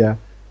väldigt mycket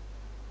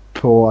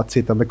på att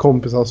sitta med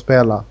kompisar och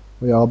spela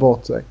och göra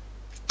bort sig.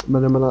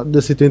 Men jag menar,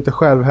 du sitter inte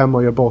själv hemma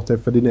och gör bort dig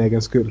för din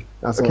egen skull.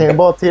 Alltså, jag kan ju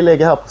bara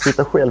tillägga här på att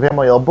sitta själv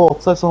hemma och göra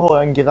bort sig, så har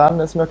jag en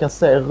granne som jag kan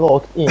se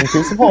rakt in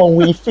till som har en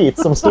Wii Fit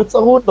som studsar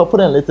runt på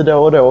den lite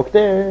då och då, och det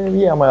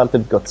ger mig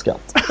alltid ett gott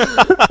skratt.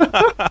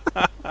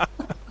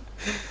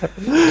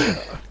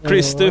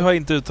 Chris, du har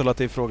inte uttalat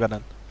dig i frågan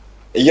än.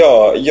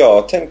 Ja,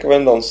 jag tänker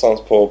väl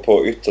någonstans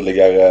på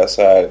ytterligare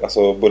så här,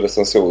 alltså både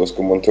sensorisk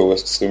och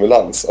motorisk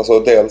stimulans. Alltså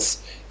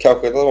dels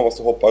kanske inte att man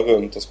måste hoppa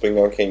runt och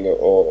springa omkring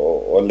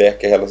och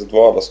leka hela sitt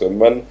vardagsrum.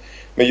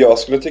 Men jag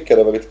skulle tycka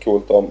det var lite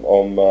coolt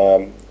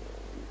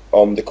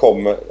om det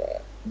kom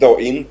då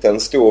inte en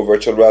stor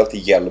virtual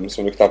reality-hjälm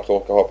som du knappt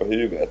råkar ha på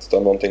huvudet,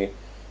 utan någonting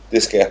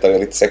diskretare,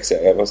 lite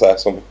sexigare, även så här,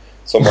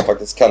 som man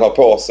faktiskt kan ha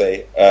på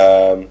sig.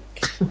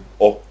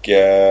 Och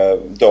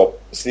då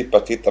slippa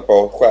titta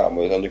på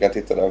skärmen, utan du kan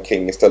titta där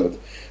omkring istället.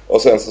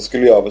 Och sen så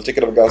skulle jag väl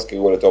tycka det var ganska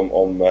roligt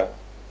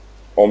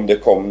om det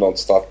kom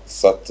någonstans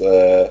så att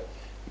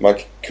man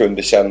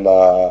kunde känna,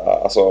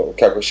 alltså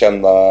kanske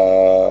känna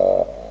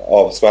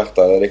av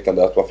smärta eller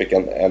liknande, att man fick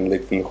en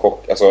liten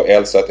chock, alltså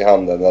elstöt i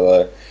handen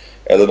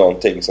eller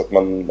någonting, så att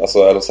man, alltså,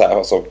 eller så här,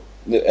 alltså,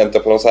 inte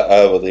på någon så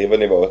här överdriven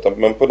nivå, utan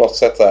men på något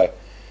sätt så här,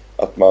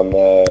 att man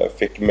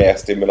fick mer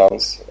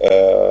stimulans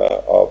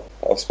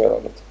av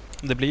spelandet.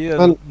 Det blir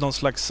ju någon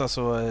slags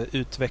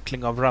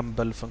utveckling av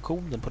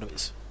Rumble-funktionen på något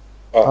vis.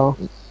 Ja.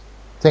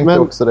 Tänkte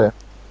också det.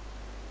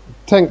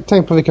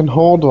 Tänk på vilken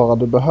hårdvara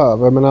du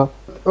behöver. Jag menar,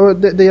 och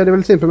det är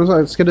väldigt simpelt,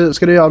 men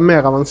ska du göra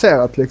mer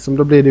avancerat liksom,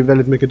 då blir det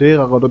väldigt mycket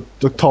dyrare och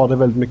då tar det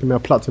väldigt mycket mer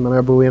plats. Jag menar,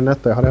 jag bor i en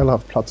etta, jag hade hellre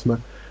haft plats med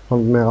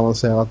något mer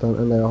avancerat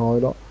än det jag har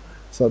idag.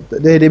 Så att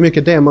det är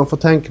mycket det man får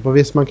tänka på.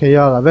 Visst, man kan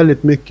göra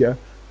väldigt mycket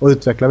och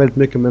utveckla väldigt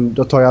mycket, men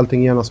då tar ju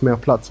allting genast mer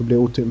plats och blir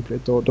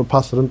otympligt, och då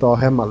passar det inte att ha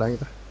hemma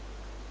längre.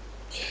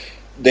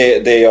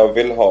 Det jag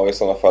vill ha i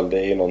sådana fall,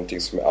 det är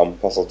någonting som är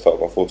anpassat för att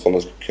man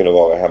fortfarande skulle kunna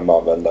vara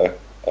hemmaanvändare.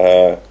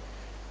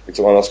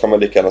 Liksom, annars kan man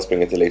lika gärna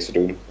springa till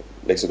Laser-Dome.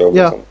 Ja.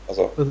 Liksom.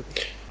 Alltså.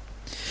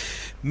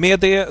 Med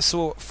det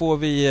så får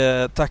vi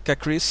tacka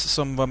Chris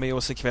som var med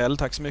oss ikväll.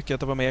 Tack så mycket att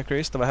du var med,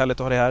 Chris. Det var härligt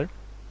att ha dig här.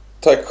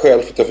 Tack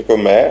själv för att jag fick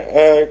vara med.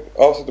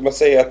 Avslutar med att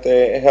säga att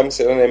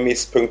hemsidan är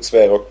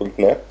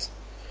miss.sverock.net.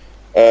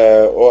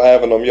 Och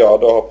även om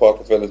jag då har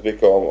pratat väldigt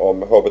mycket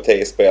om HBT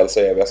i spel, så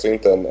är vi alltså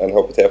inte en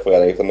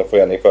HBT-förening utan en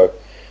förening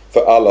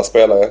för alla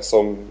spelare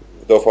som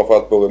då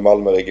framförallt bor i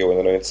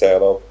Malmöregionen och är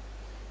intresserade av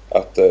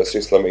att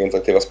syssla med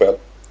interaktiva spel.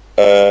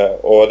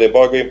 Och det är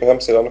bara att gå in på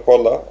hemsidan och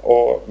kolla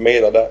och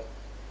mejla där.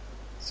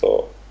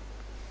 Så.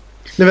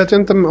 Nu vet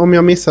jag inte om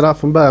jag missade det här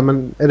från början,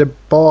 men är det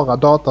bara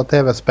data- och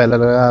tv-spel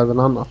eller är det även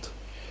annat?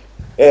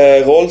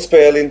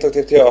 Rollspel,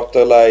 interaktiv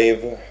teater,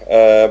 live,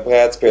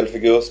 brädspel,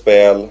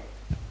 figurspel,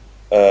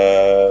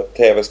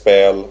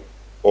 tv-spel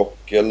och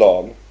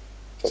LAN.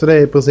 Så det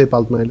är i princip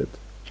allt möjligt?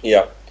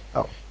 Ja.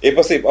 I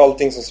princip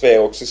allting som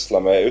Sverok sysslar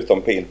med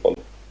utom paintball.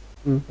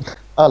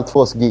 Allt för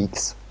oss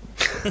geeks.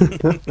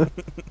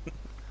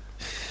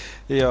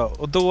 Ja,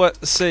 och då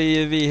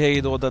säger vi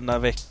hej då denna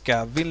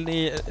vecka. Vill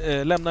ni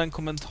lämna en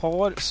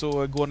kommentar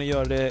så går ni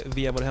göra det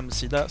via vår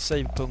hemsida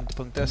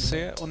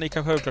save.se, och ni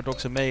kan självklart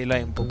också mejla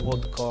in på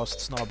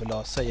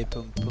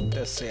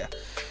podcast@save.se.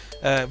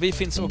 Vi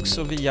finns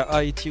också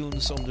via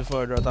iTunes om du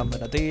föredrar att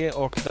använda det,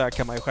 och där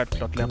kan man ju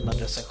självklart lämna en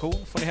recension.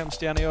 Får ni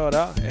hemskt gärna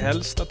göra.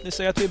 Helst att ni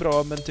säger att vi är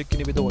bra, men tycker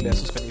ni vi är dåliga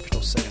så ska ni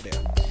förstås säga det.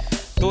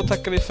 Då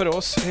tackar vi för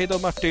oss. Hej då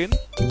Martin.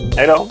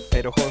 Hej då.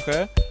 Hej då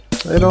Jorge.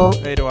 Hej då.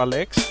 Hej då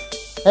Alex.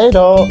 Hej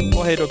då!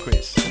 Och hej då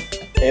Chris.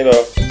 Hej då.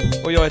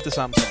 Och jag heter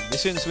Samson. Vi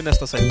syns vid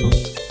nästa segment.